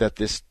found that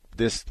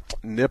this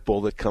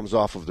nipple that comes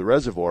off of the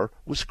reservoir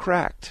was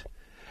cracked.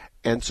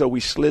 And so we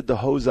slid the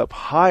hose up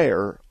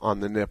higher on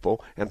the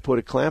nipple and put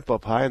a clamp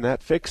up high, and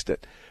that fixed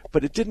it.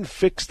 But it didn't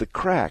fix the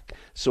crack,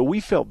 so we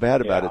felt bad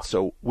about it.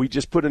 So we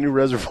just put a new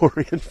reservoir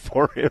in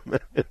for him,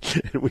 and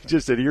we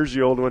just said, "Here's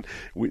the old one.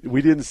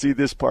 We didn't see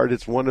this part.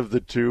 It's one of the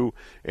two,"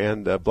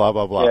 and blah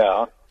blah blah.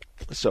 Yeah.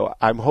 So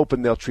I'm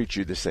hoping they'll treat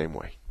you the same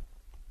way.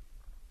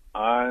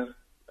 I'm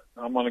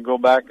going to go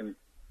back and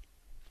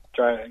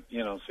try,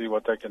 see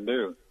what they can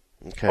do.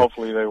 Okay.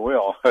 Hopefully they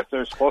will.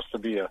 They're supposed to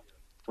be a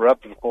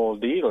reputable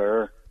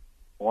dealer.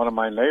 One of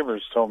my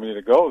neighbors told me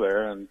to go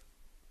there, and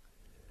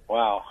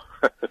wow.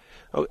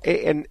 Oh,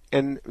 and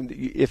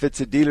if it's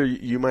a dealer,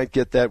 you might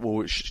get that.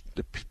 Well,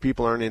 the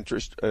people aren't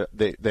interested.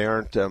 They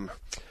aren't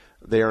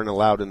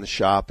allowed in the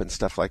shop and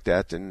stuff like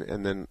that.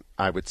 And then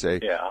I would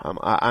say,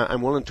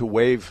 I'm willing to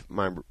waive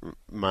my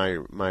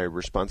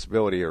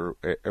responsibility or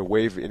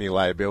waive any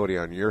liability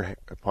on your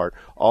part.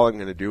 All I'm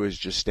going to do is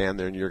just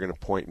stand there, and you're going to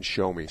point and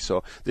show me.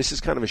 So this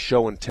is kind of a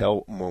show and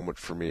tell moment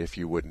for me, if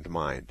you wouldn't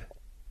mind.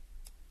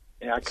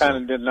 Yeah, I kind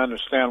of didn't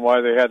understand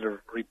why they had to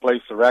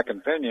replace the rack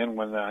and pinion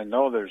when I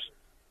know there's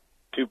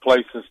 2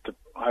 places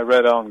I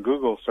read on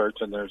Google search,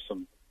 and there's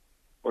some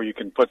where you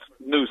can put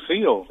new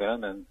seals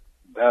in, and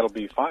that'll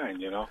be fine,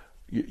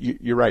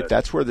 You're right.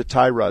 That's where the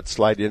tie rods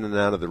slide in and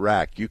out of the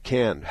rack. You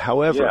can.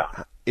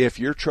 However, if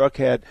your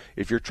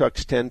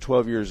truck's 10,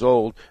 12 years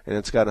old and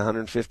it's got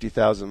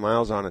 150,000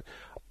 miles on it,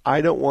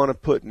 I don't want to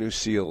put new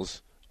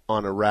seals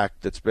on a rack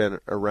that's been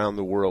around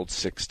the world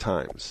 6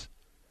 times.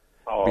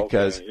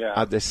 Because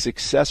the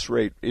success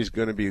rate is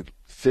going to be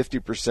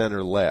 50%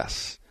 or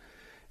less.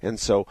 And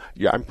so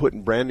I'm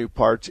putting brand new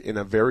parts in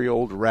a very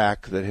old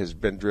rack that has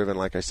been driven,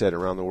 like I said,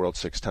 around the world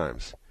 6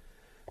 times.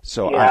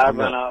 So I've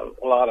done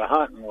a lot of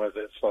hunting with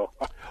it. So.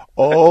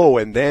 Oh,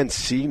 and then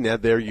see, now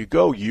there you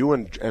go, you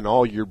and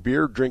all your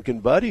beer drinking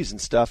buddies and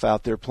stuff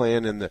out there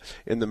playing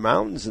in the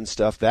mountains and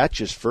stuff. That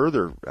just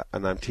further,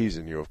 and I'm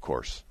teasing you, of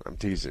course. I'm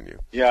teasing you.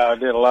 Yeah, I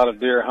did a lot of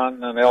deer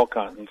hunting and elk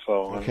hunting.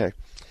 So okay.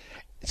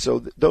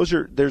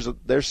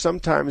 there's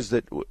sometimes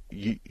that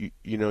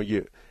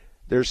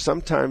there's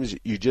sometimes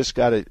you just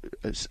got to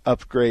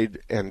upgrade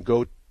and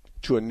go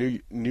to a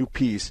new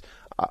piece.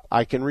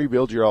 I can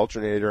rebuild your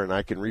alternator, and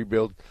I can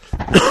rebuild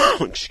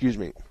excuse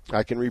me,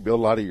 I can rebuild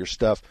a lot of your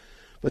stuff,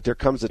 but there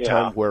comes a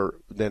time where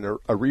then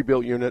a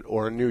rebuilt unit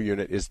or a new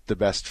unit is the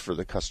best for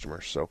the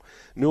customer. So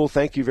Newell,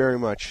 thank you very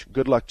much.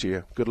 Good luck to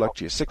you.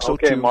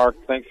 602. Okay, Mark,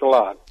 thanks a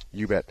lot.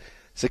 You bet.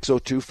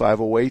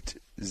 602-508-0960,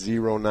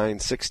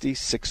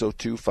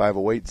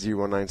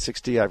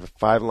 602-508-0960. I have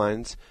 5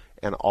 lines,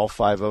 and all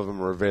 5 of them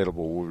are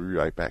available. We'll be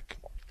right back.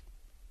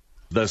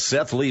 The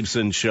Seth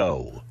Leibson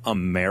Show.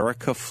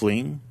 America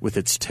fleeing with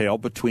its tail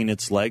between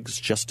its legs,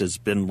 just as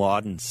bin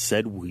Laden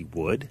said we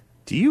would?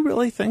 Do you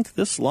really think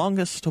this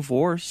longest of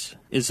wars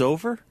is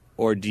over?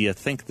 Or do you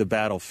think the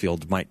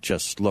battlefield might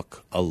just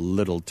look a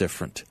little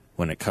different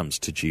when it comes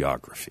to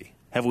geography?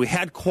 Have we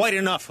had quite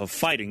enough of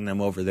fighting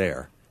them over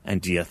there? And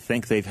do you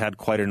think they've had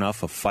quite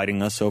enough of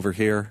fighting us over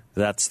here?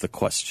 That's the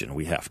question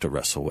we have to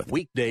wrestle with.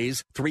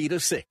 Weekdays 3 to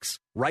 6,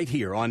 right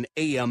here on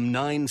AM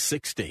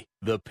 960,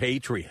 The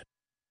Patriot.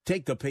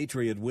 Take The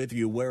Patriot with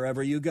you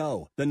wherever you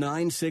go. The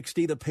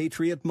 960 The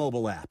Patriot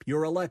mobile app,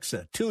 your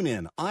Alexa,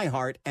 TuneIn,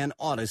 iHeart, and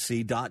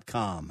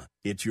Odyssey.com.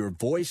 It's your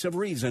voice of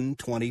reason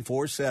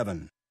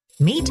 24/7.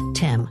 Meet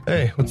Tim.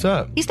 Hey, what's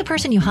up? He's the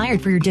person you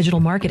hired for your digital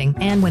marketing,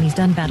 and when he's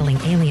done battling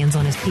aliens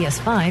on his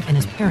PS5 in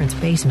his parents'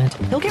 basement,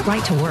 he'll get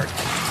right to work.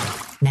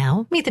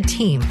 Now, meet the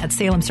team at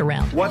Salem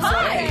Surround. What's up?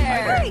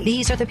 Hi.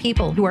 These are the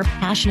people who are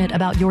passionate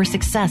about your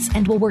success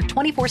and will work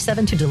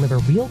 24/7 to deliver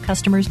real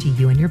customers to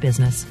you and your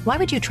business. Why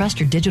would you trust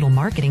your digital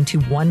marketing to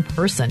one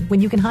person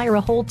when you can hire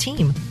a whole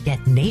team?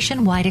 Get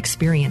nationwide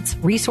experience,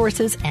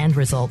 resources, and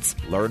results.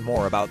 Learn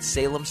more about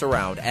Salem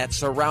Surround at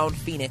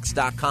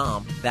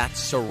surroundphoenix.com.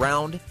 That's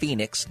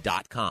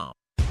surroundphoenix.com.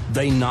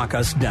 They knock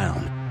us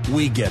down.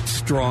 We get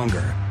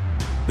stronger.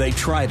 They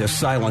try to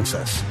silence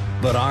us,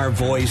 but our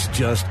voice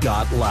just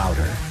got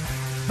louder.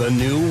 The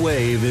new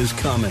wave is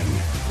coming.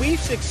 We've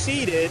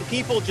succeeded.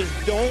 People just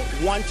don't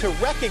want to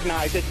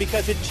recognize it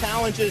because it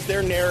challenges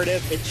their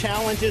narrative. It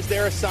challenges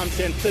their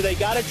assumption. So they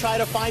got to try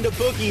to find a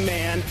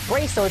boogeyman.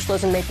 Embrace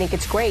socialism. They think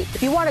it's great.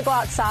 If you want to go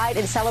outside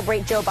and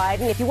celebrate Joe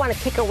Biden, if you want to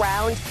kick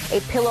around a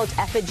pillowed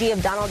effigy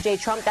of Donald J.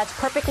 Trump, that's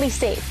perfectly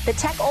safe. The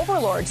tech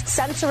overlords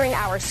censoring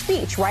our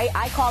speech, right?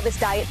 I call this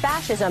diet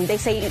fascism. They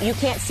say you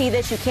can't see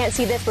this, you can't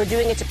see this. We're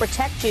doing it to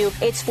protect you.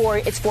 It's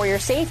for your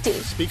safety.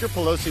 Speaker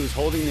Pelosi was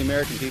holding the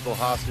American people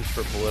hostage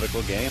for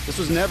political gain. This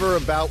was never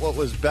about what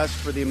was best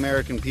for the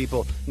American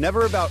people,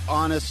 never about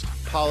honest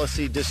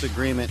policy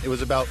disagreement. It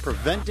was about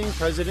preventing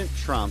President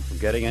Trump from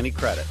getting any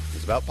credit. It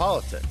was about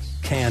politics.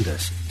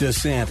 Candace,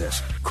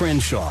 DeSantis,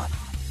 Crenshaw.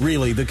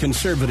 Really, the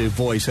conservative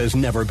voice has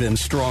never been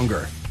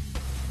stronger.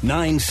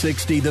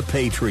 960 The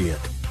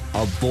Patriot,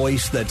 a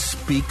voice that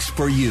speaks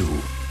for you.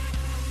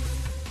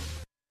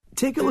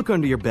 Take a look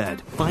under your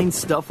bed. Find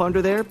stuff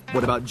under there?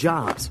 What about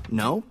jobs?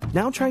 No?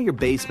 Now try your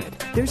basement.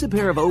 There's a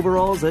pair of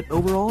overalls that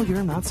overall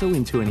you're not so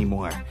into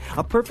anymore.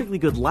 A perfectly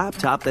good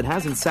laptop that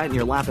hasn't sat in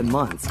your lap in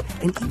months.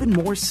 And even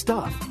more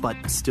stuff, but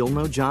still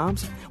no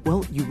jobs?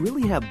 Well, you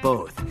really have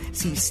both.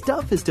 See,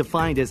 stuff is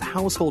defined as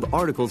household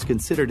articles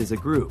considered as a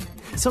group.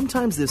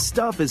 Sometimes this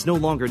stuff is no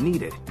longer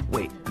needed.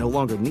 Wait, no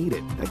longer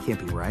needed? That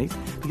can't be right.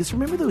 Because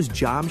remember those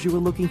jobs you were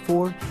looking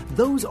for?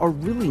 Those are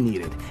really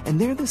needed.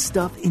 And they're the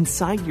stuff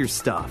inside your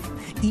stuff.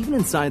 Even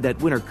inside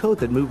that winter coat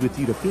that moved with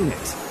you to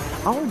Phoenix.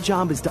 Our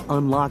job is to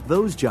unlock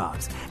those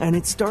jobs, and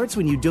it starts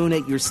when you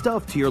donate your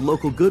stuff to your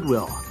local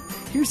Goodwill.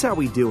 Here's how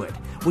we do it.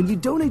 When you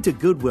donate to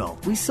Goodwill,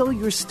 we sell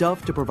your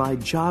stuff to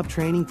provide job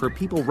training for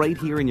people right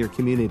here in your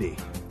community.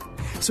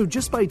 So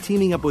just by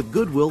teaming up with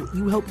Goodwill,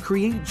 you help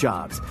create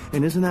jobs.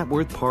 And isn't that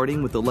worth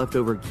parting with the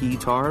leftover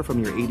keytar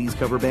from your 80s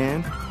cover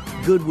band?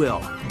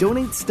 Goodwill.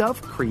 Donate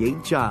stuff,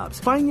 create jobs.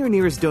 Find your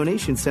nearest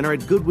donation center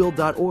at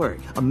goodwill.org.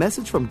 A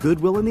message from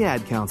Goodwill and the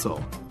Ad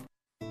Council.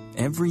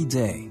 Every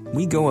day,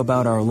 we go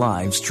about our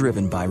lives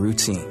driven by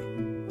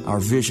routine. Our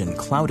vision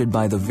clouded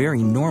by the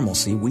very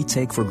normalcy we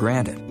take for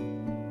granted.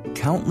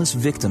 Countless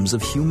victims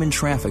of human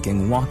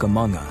trafficking walk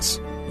among us,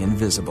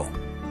 invisible.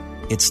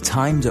 It's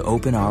time to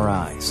open our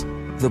eyes.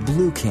 The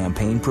Blue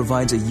Campaign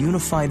provides a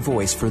unified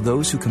voice for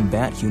those who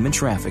combat human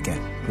trafficking,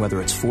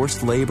 whether it's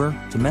forced labor,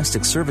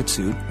 domestic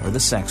servitude, or the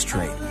sex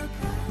trade.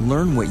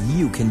 Learn what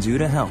you can do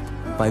to help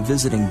by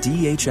visiting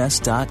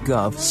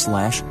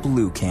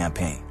dhs.gov/Blue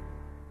Campaign.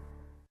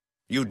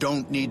 You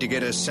don't need to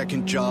get a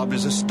second job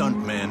as a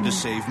stuntman to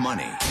save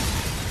money.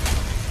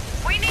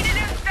 We need a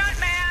new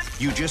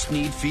stuntman! You just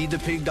need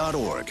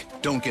feedthepig.org.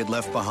 Don't get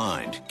left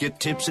behind.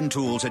 Get tips and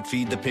tools at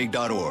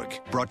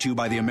feedthepig.org. Brought to you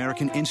by the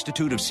American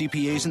Institute of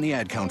CPAs and the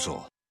Ad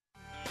Council.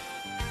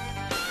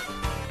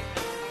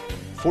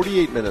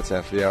 48 minutes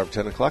after the hour of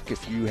 10 o'clock.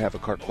 If you have a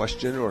car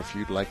question, or if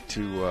you'd like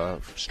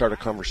to start a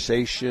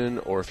conversation,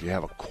 or if you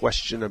have a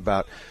question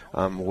about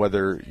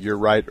whether you're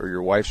right or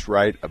your wife's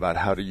right about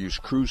how to use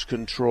cruise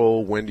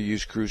control, when to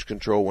use cruise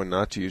control, when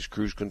not to use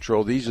cruise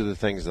control, these are the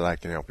things that I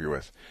can help you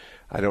with.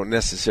 I don't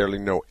necessarily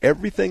know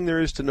everything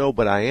there is to know,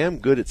 but I am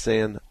good at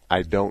saying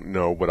I don't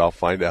know, but I'll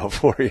find out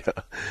for you.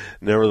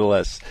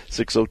 Nevertheless,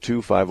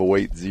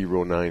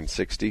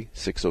 602-508-0960,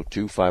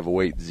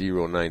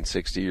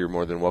 602-508-0960. You're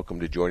more than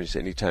welcome to join us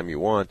anytime you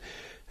want.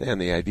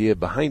 And the idea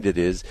behind it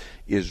is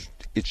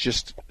it's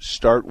just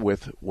start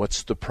with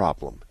what's the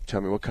problem. Tell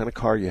me what kind of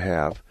car you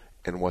have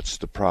and what's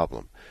the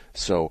problem.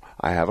 So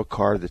I have a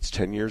car that's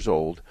 10 years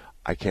old.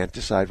 I can't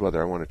decide whether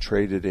I want to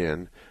trade it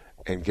in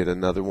and get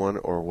another one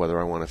or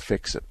whether I want to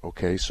fix it.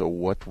 Okay, so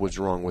what's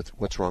wrong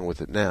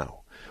with it now?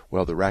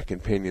 Well, the rack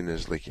and pinion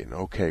is leaking.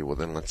 Okay, well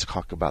then let's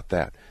talk about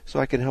that. So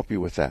I can help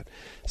you with that.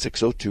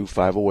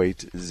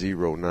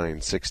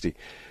 602-508-0960.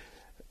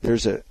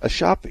 There's a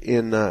shop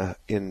on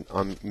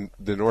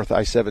the North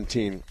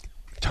I-17.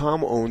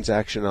 Tom owns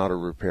Action Auto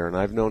Repair, and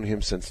I've known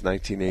him since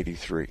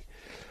 1983.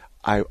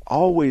 I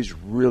always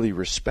really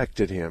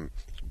respected him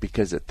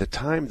because at the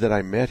time that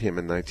I met him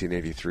in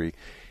 1983,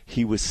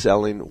 he was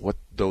selling what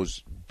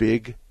those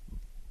big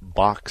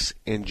box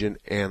engine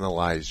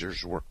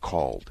analyzers were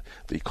called.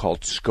 They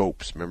called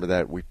scopes. Remember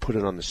that? We put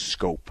it on the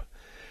scope.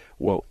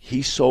 Well,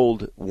 he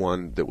sold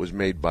one that was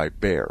made by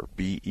Bear,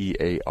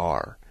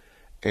 B-E-A-R,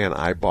 and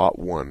I bought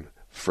one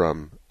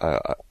from,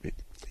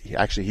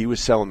 he was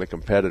selling the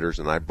competitors,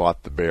 and I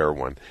bought the Bear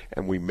one,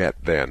 and we met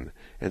then.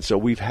 And so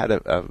we've had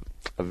a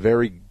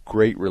very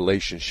great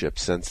relationship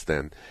since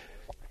then.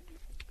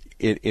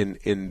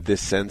 In this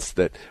sense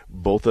that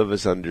both of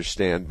us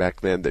understand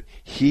back then that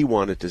he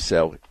wanted to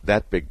sell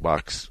that big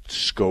box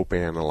scope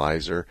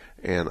analyzer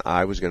and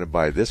I was going to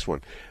buy this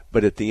one.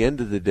 But at the end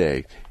of the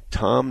day,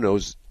 Tom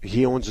knows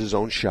he owns his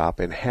own shop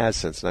and has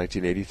since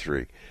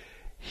 1983.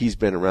 He's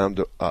been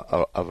around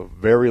a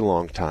very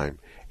long time.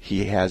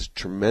 He has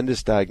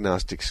tremendous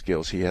diagnostic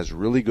skills. He has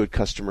really good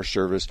customer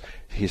service.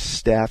 His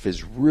staff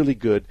is really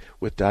good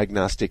with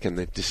diagnostic and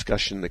the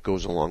discussion that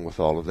goes along with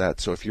all of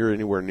that. So if you're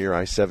anywhere near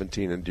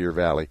I-17 in Deer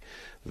Valley,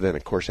 then,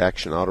 of course,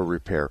 Action Auto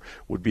Repair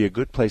would be a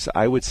good place.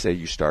 I would say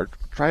you start,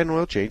 try an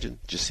oil change, and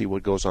just see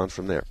what goes on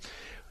from there.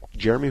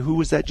 Jeremy, who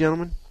was that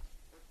gentleman?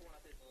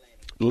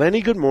 Lenny,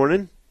 good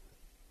morning.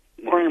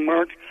 Morning,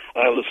 Mark.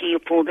 I listened to your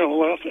program a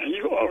lot, and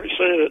you always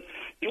say that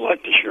you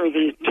like to share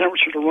the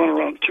temperature to run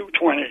around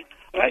 220.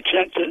 I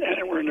can't get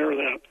anywhere near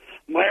that.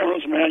 My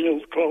owner's manual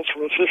calls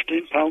for a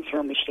 15-pound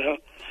thermostat.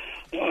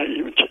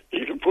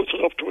 Even puts it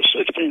up to a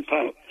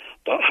 16-pound.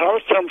 The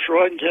highest temperature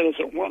I can get is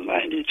at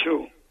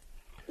 192.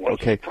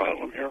 What's the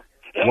problem here?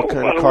 And what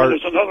kind of car?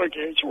 There's another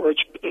gauge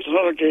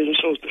that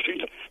shows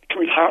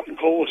between hot and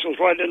cold. It goes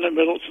right in the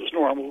middle. It says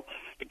normal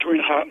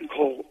between hot and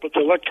cold. But the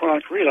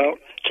electronic readout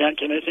can't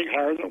get anything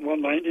higher than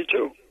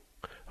 192.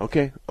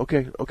 Okay.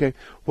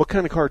 What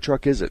kind of car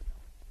truck is it?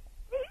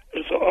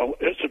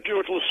 It's a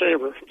Buick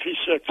LeSabre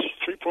V6,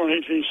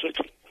 3.8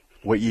 V6.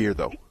 What year,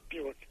 though?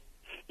 Buick.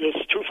 It's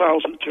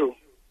 2002.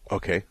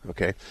 Okay.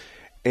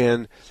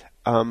 And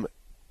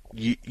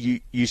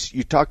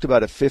you talked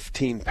about a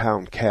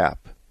 15-pound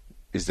cap.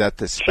 Is that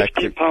the spec?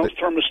 15-pound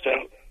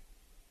thermostat.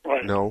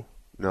 Right. No.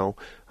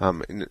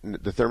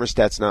 The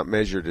thermostat's not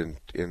measured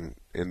in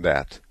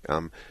that.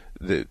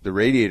 The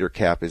radiator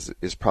cap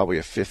is probably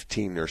a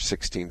 15 or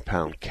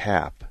 16-pound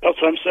cap.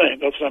 That's what I'm saying.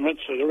 That's what I meant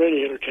to say. The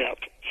radiator cap.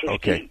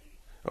 15.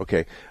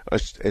 Okay.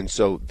 And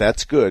so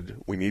that's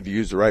good. We need to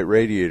use the right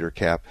radiator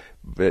cap.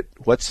 But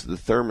what's the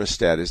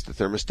thermostat? Is the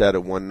thermostat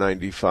at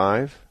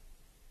 195?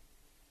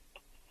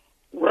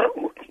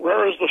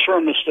 Where is the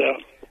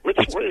thermostat? I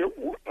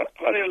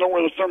don't even know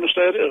where the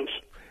thermostat is.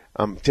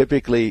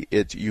 Typically,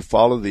 you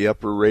follow the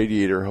upper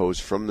radiator hose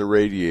from the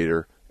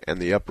radiator, and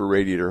the upper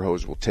radiator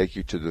hose will take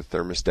you to the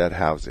thermostat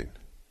housing.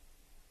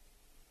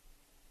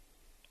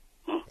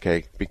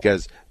 Okay,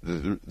 because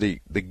the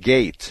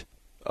gate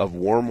of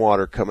warm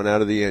water coming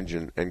out of the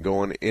engine and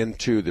going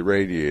into the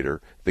radiator,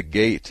 the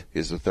gate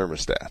is the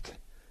thermostat.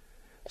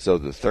 So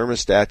the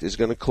thermostat is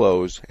going to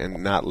close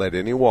and not let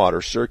any water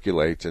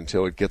circulate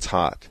until it gets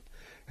hot.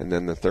 And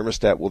then the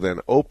thermostat will then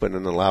open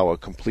and allow a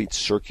complete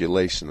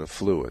circulation of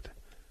fluid.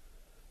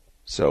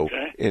 So,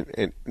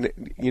 and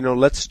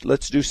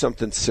let's do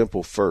something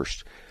simple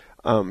first.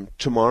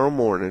 Tomorrow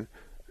morning,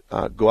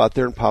 go out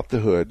there and pop the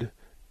hood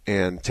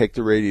and take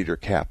the radiator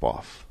cap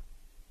off.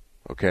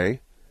 Okay?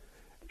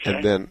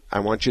 And then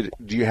I want you to,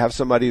 do you have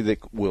somebody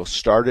that will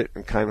start it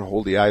and kind of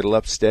hold the idle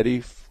up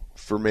steady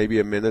for maybe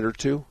a minute or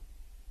two?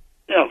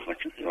 Yeah.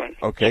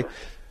 Okay. Sure.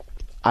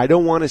 I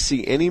don't want to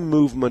see any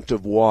movement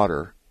of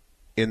water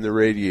in the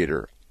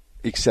radiator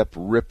except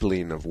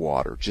rippling of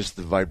water, just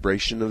the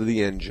vibration of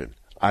the engine.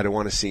 I don't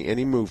want to see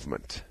any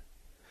movement.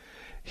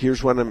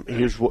 Here's why I'm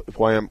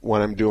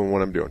doing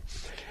what I'm doing.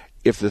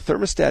 If the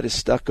thermostat is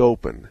stuck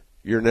open,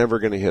 you're never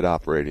going to hit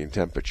operating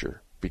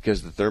temperature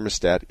because the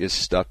thermostat is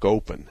stuck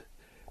open.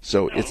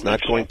 So it's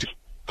not going to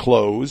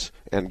close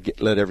and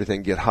let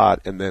everything get hot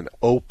and then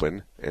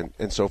open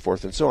and so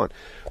forth and so on.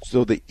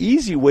 So the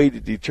easy way to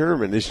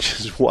determine is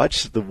just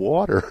watch the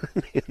water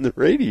in the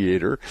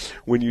radiator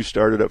when you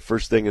start it up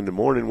first thing in the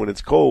morning when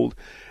it's cold,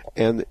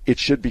 and it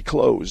should be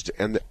closed.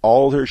 And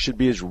all there should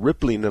be is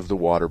rippling of the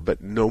water,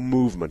 but no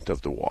movement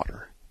of the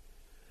water.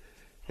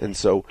 And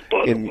so,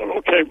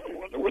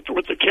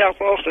 with the cap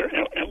off there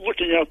and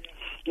looking up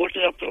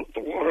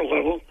the water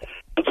level,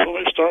 and so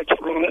they start to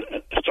run it.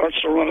 It starts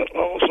to run it.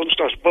 All of a sudden,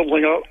 starts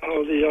bubbling out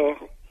of the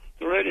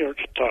radiator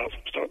top.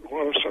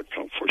 Water starts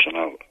pushing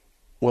out.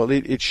 Well,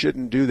 it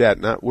shouldn't do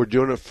that. We're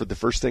doing it for the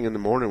first thing in the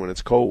morning when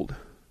it's cold.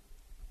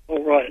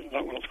 Oh, right.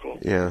 Not when it's cold.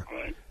 Yeah.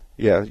 Right.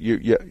 Yeah,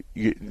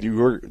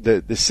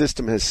 the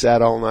system has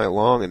sat all night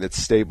long, and it's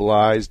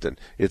stabilized and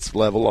it's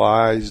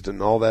levelized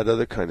and all that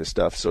other kind of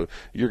stuff. So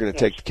you're going to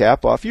take the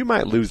cap off. You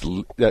might lose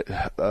 3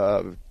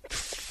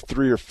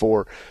 or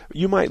 4.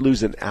 You might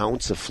lose an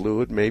ounce of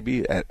fluid,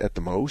 maybe at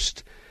the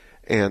most,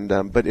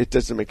 and but it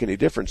doesn't make any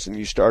difference. And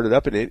you start it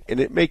up, and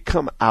it may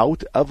come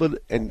out of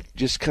it and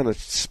just kind of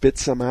spit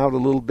some out a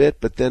little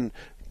bit, but then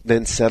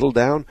settle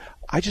down.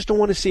 I just don't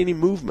want to see any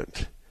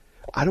movement.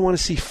 I don't want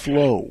to see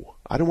flow.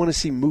 I don't want to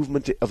see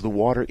movement of the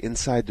water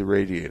inside the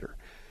radiator.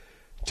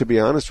 To be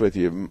honest with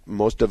you,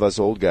 most of us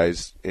old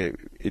guys,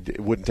 it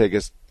wouldn't take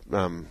us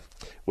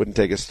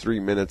 3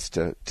 minutes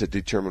to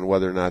determine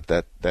whether or not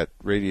that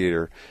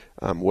radiator,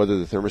 whether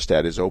the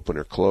thermostat is open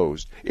or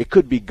closed. It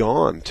could be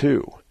gone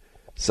too.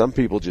 Some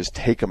people just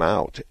take them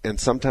out, and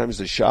sometimes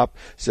the shop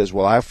says,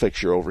 "Well, I'll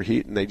fix your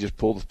overheat," and they just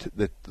pull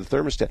the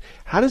thermostat.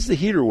 How does the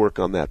heater work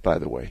on that, by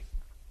the way?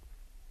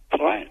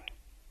 Fine.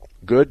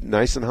 Good,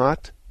 nice and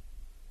hot?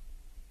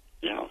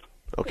 Yeah.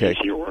 Okay.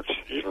 Heater works.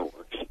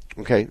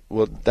 Okay,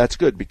 well, that's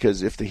good,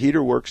 because if the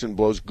heater works and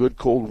blows good,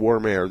 cold,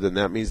 warm air, then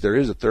that means there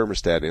is a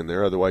thermostat in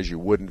there. Otherwise, you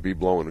wouldn't be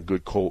blowing a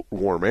good, cold,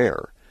 warm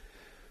air.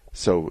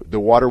 So the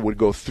water would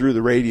go through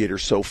the radiator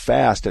so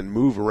fast and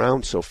move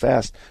around so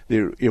fast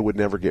that it would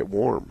never get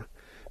warm.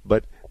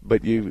 But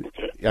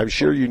I'm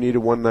sure you need a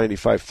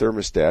 195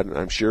 thermostat, and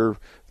I'm sure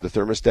the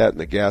thermostat and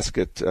the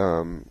gasket.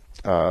 Where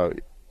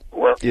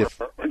is this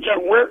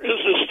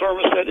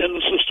thermostat in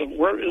the system?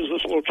 Where is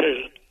this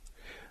located?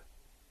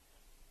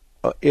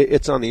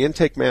 It's on the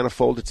intake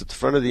manifold. It's at the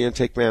front of the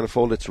intake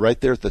manifold. It's right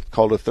there. It's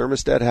called a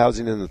thermostat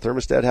housing, and the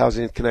thermostat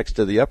housing connects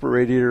to the upper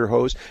radiator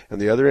hose,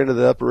 and the other end of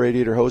the upper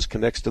radiator hose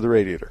connects to the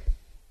radiator.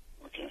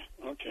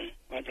 Okay.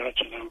 I got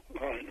you now.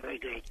 All right, very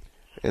good.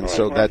 And all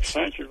so right, that's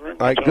thank you very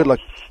much. all right. Good luck.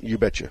 You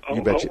betcha. I'll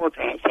work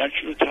on it. Thanks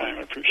for the time.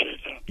 I appreciate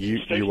that.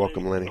 You're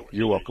welcome, Lenny.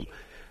 You're welcome.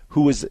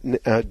 Who is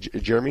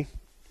Jeremy?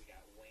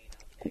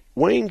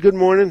 Wayne, good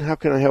morning. How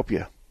can I help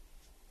you?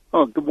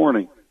 Oh, good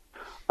morning.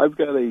 I've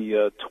got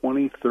a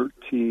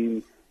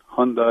 2013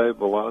 Hyundai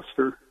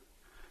Veloster,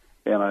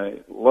 and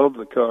I love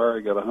the car.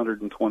 I got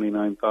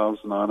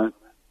 129,000 on it.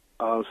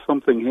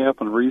 Something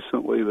happened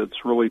recently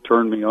that's really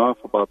turned me off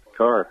about the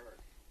car.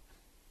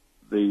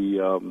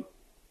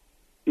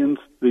 In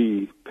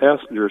the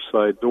passenger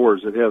side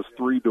doors, it has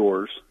 3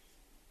 doors,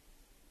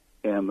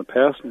 and the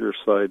passenger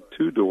side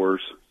 2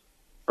 doors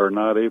are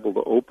not able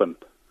to open.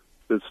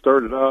 It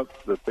started out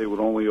that they would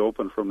only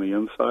open from the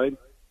inside,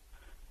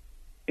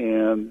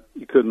 and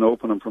you couldn't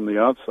open them from the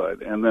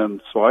outside. And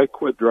then, so I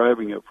quit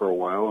driving it for a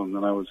while, and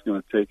then I was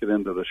going to take it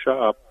into the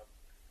shop.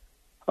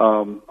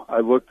 I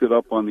looked it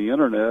up on the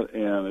internet,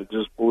 and it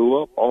just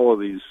blew up all of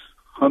these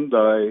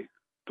Hyundai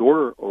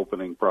door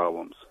opening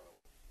problems.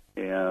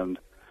 And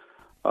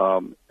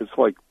it's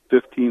like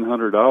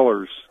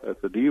 $1,500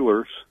 at the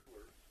dealers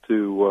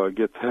to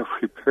get that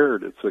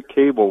repaired. It's a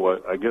cable,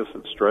 I guess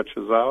it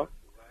stretches out.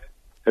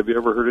 Have you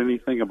ever heard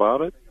anything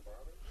about it?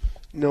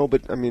 No,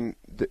 but I mean,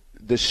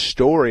 the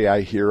story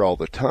I hear all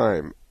the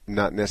time,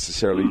 not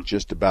necessarily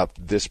just about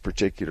this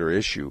particular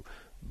issue,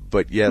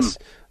 but yes,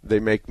 they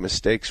make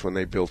mistakes when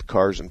they build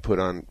cars and put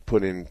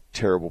in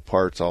terrible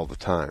parts all the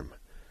time,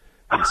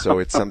 and so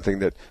it's something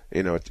that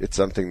it's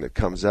something that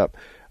comes up.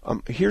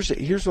 Here's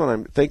what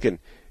I'm thinking: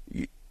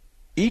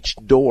 each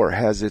door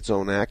has its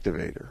own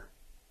activator.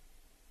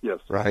 Yes.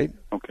 Right.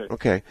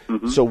 Okay.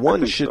 Mm-hmm. So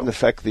one shouldn't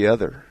affect the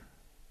other.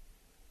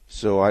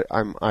 So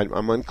I'm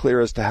unclear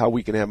as to how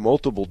we can have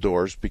multiple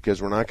doors,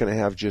 because we're not going to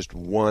have just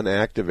one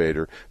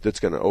activator that's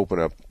going to open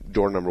up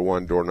door number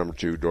 1, door number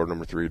 2, door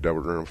number 3,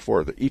 door number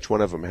 4. Each one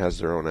of them has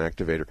their own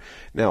activator.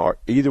 Now, are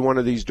either one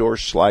of these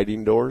doors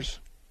sliding doors?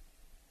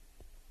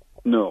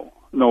 No,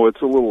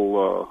 it's a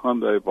little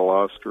Hyundai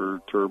Veloster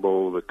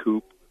Turbo, the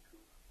coupe,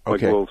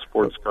 like a little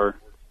sports car.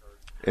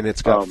 And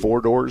it's got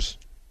 4 doors?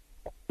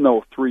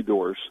 No, 3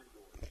 doors.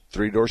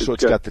 3 doors, so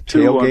it's got the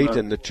tailgate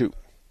and the 2.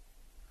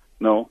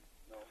 No.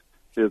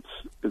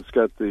 It's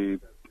got the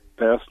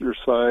passenger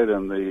side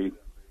and the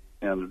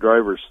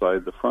driver's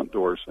side, the front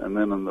doors, and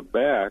then in the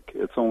back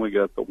it's only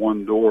got the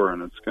 1 door,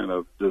 and it's kind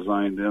of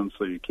designed in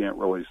so you can't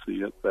really see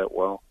it that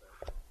well.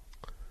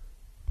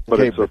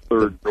 But it's a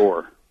third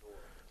door.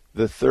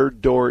 The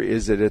third door,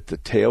 is it at the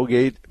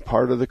tailgate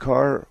part of the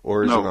car,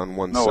 or is it on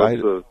one side?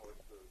 No,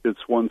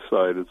 it's one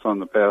side. It's on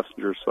the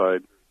passenger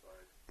side.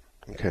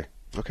 Okay.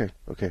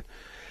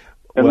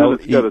 And then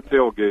it's got a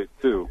tailgate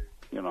too,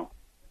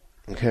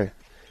 Okay.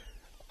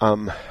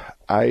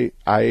 I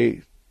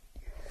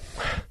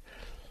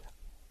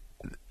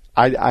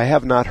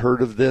have not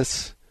heard of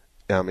this.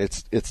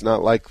 It's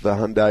not like the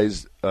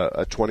Hyundai's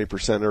a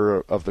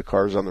 20%er of the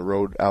cars on the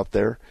road out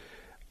there.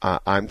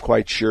 I'm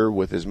quite sure,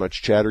 with as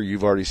much chatter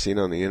you've already seen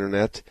on the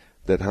internet,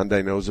 that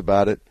Hyundai knows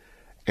about it,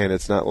 and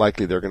it's not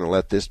likely they're going to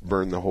let this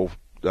burn the whole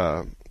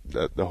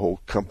the whole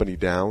company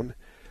down.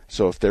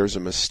 So if there's a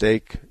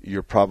mistake,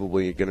 you're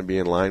probably going to be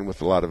in line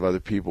with a lot of other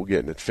people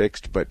getting it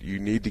fixed, but you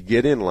need to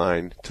get in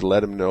line to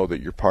let them know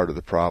that you're part of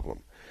the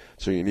problem.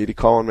 So you need to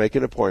call and make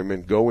an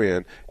appointment, go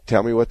in,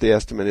 tell me what the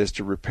estimate is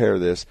to repair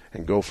this,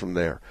 and go from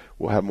there.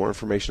 We'll have more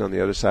information on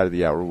the other side of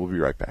the hour. We'll be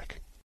right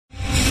back.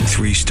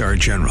 3-star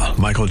General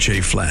Michael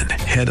J. Flynn,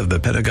 head of the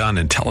Pentagon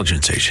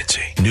Intelligence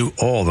Agency, knew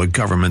all the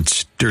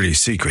government's dirty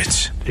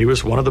secrets. He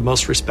was one of the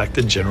most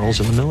respected generals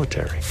in the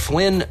military.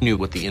 Flynn knew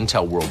what the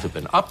intel world had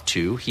been up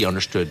to. He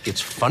understood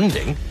its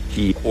funding.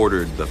 He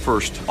ordered the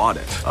first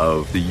audit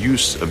of the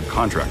use of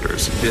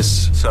contractors.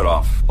 This set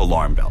off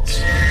alarm bells.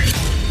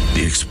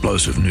 The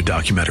explosive new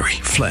documentary,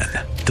 Flynn,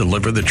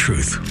 Deliver the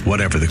Truth,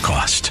 Whatever the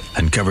Cost,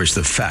 uncovers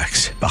the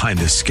facts behind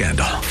this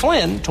scandal.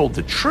 Flynn told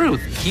the truth.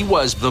 He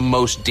was the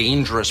most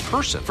dangerous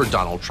person for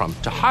Donald Trump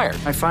to hire.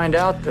 I find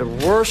out the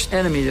worst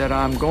enemy that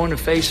I'm going to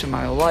face in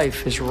my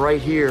life is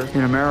right here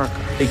in America.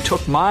 They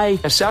took my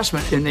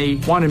assessment and they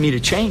wanted me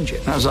to change it.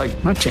 And I was like,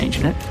 I'm not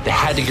changing it. They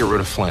had to get rid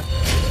of Flynn.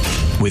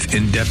 With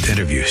in-depth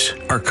interviews,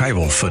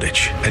 archival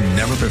footage, and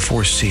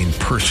never-before-seen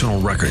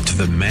personal records of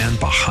the man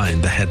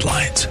behind the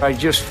headlines. I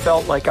just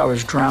felt like I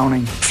was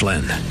drowning.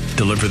 Flynn,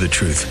 Deliver the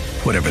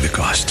Truth, Whatever the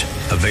Cost.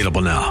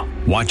 Available now.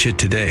 Watch it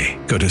today.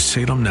 Go to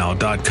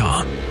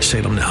salemnow.com.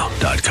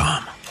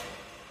 salemnow.com.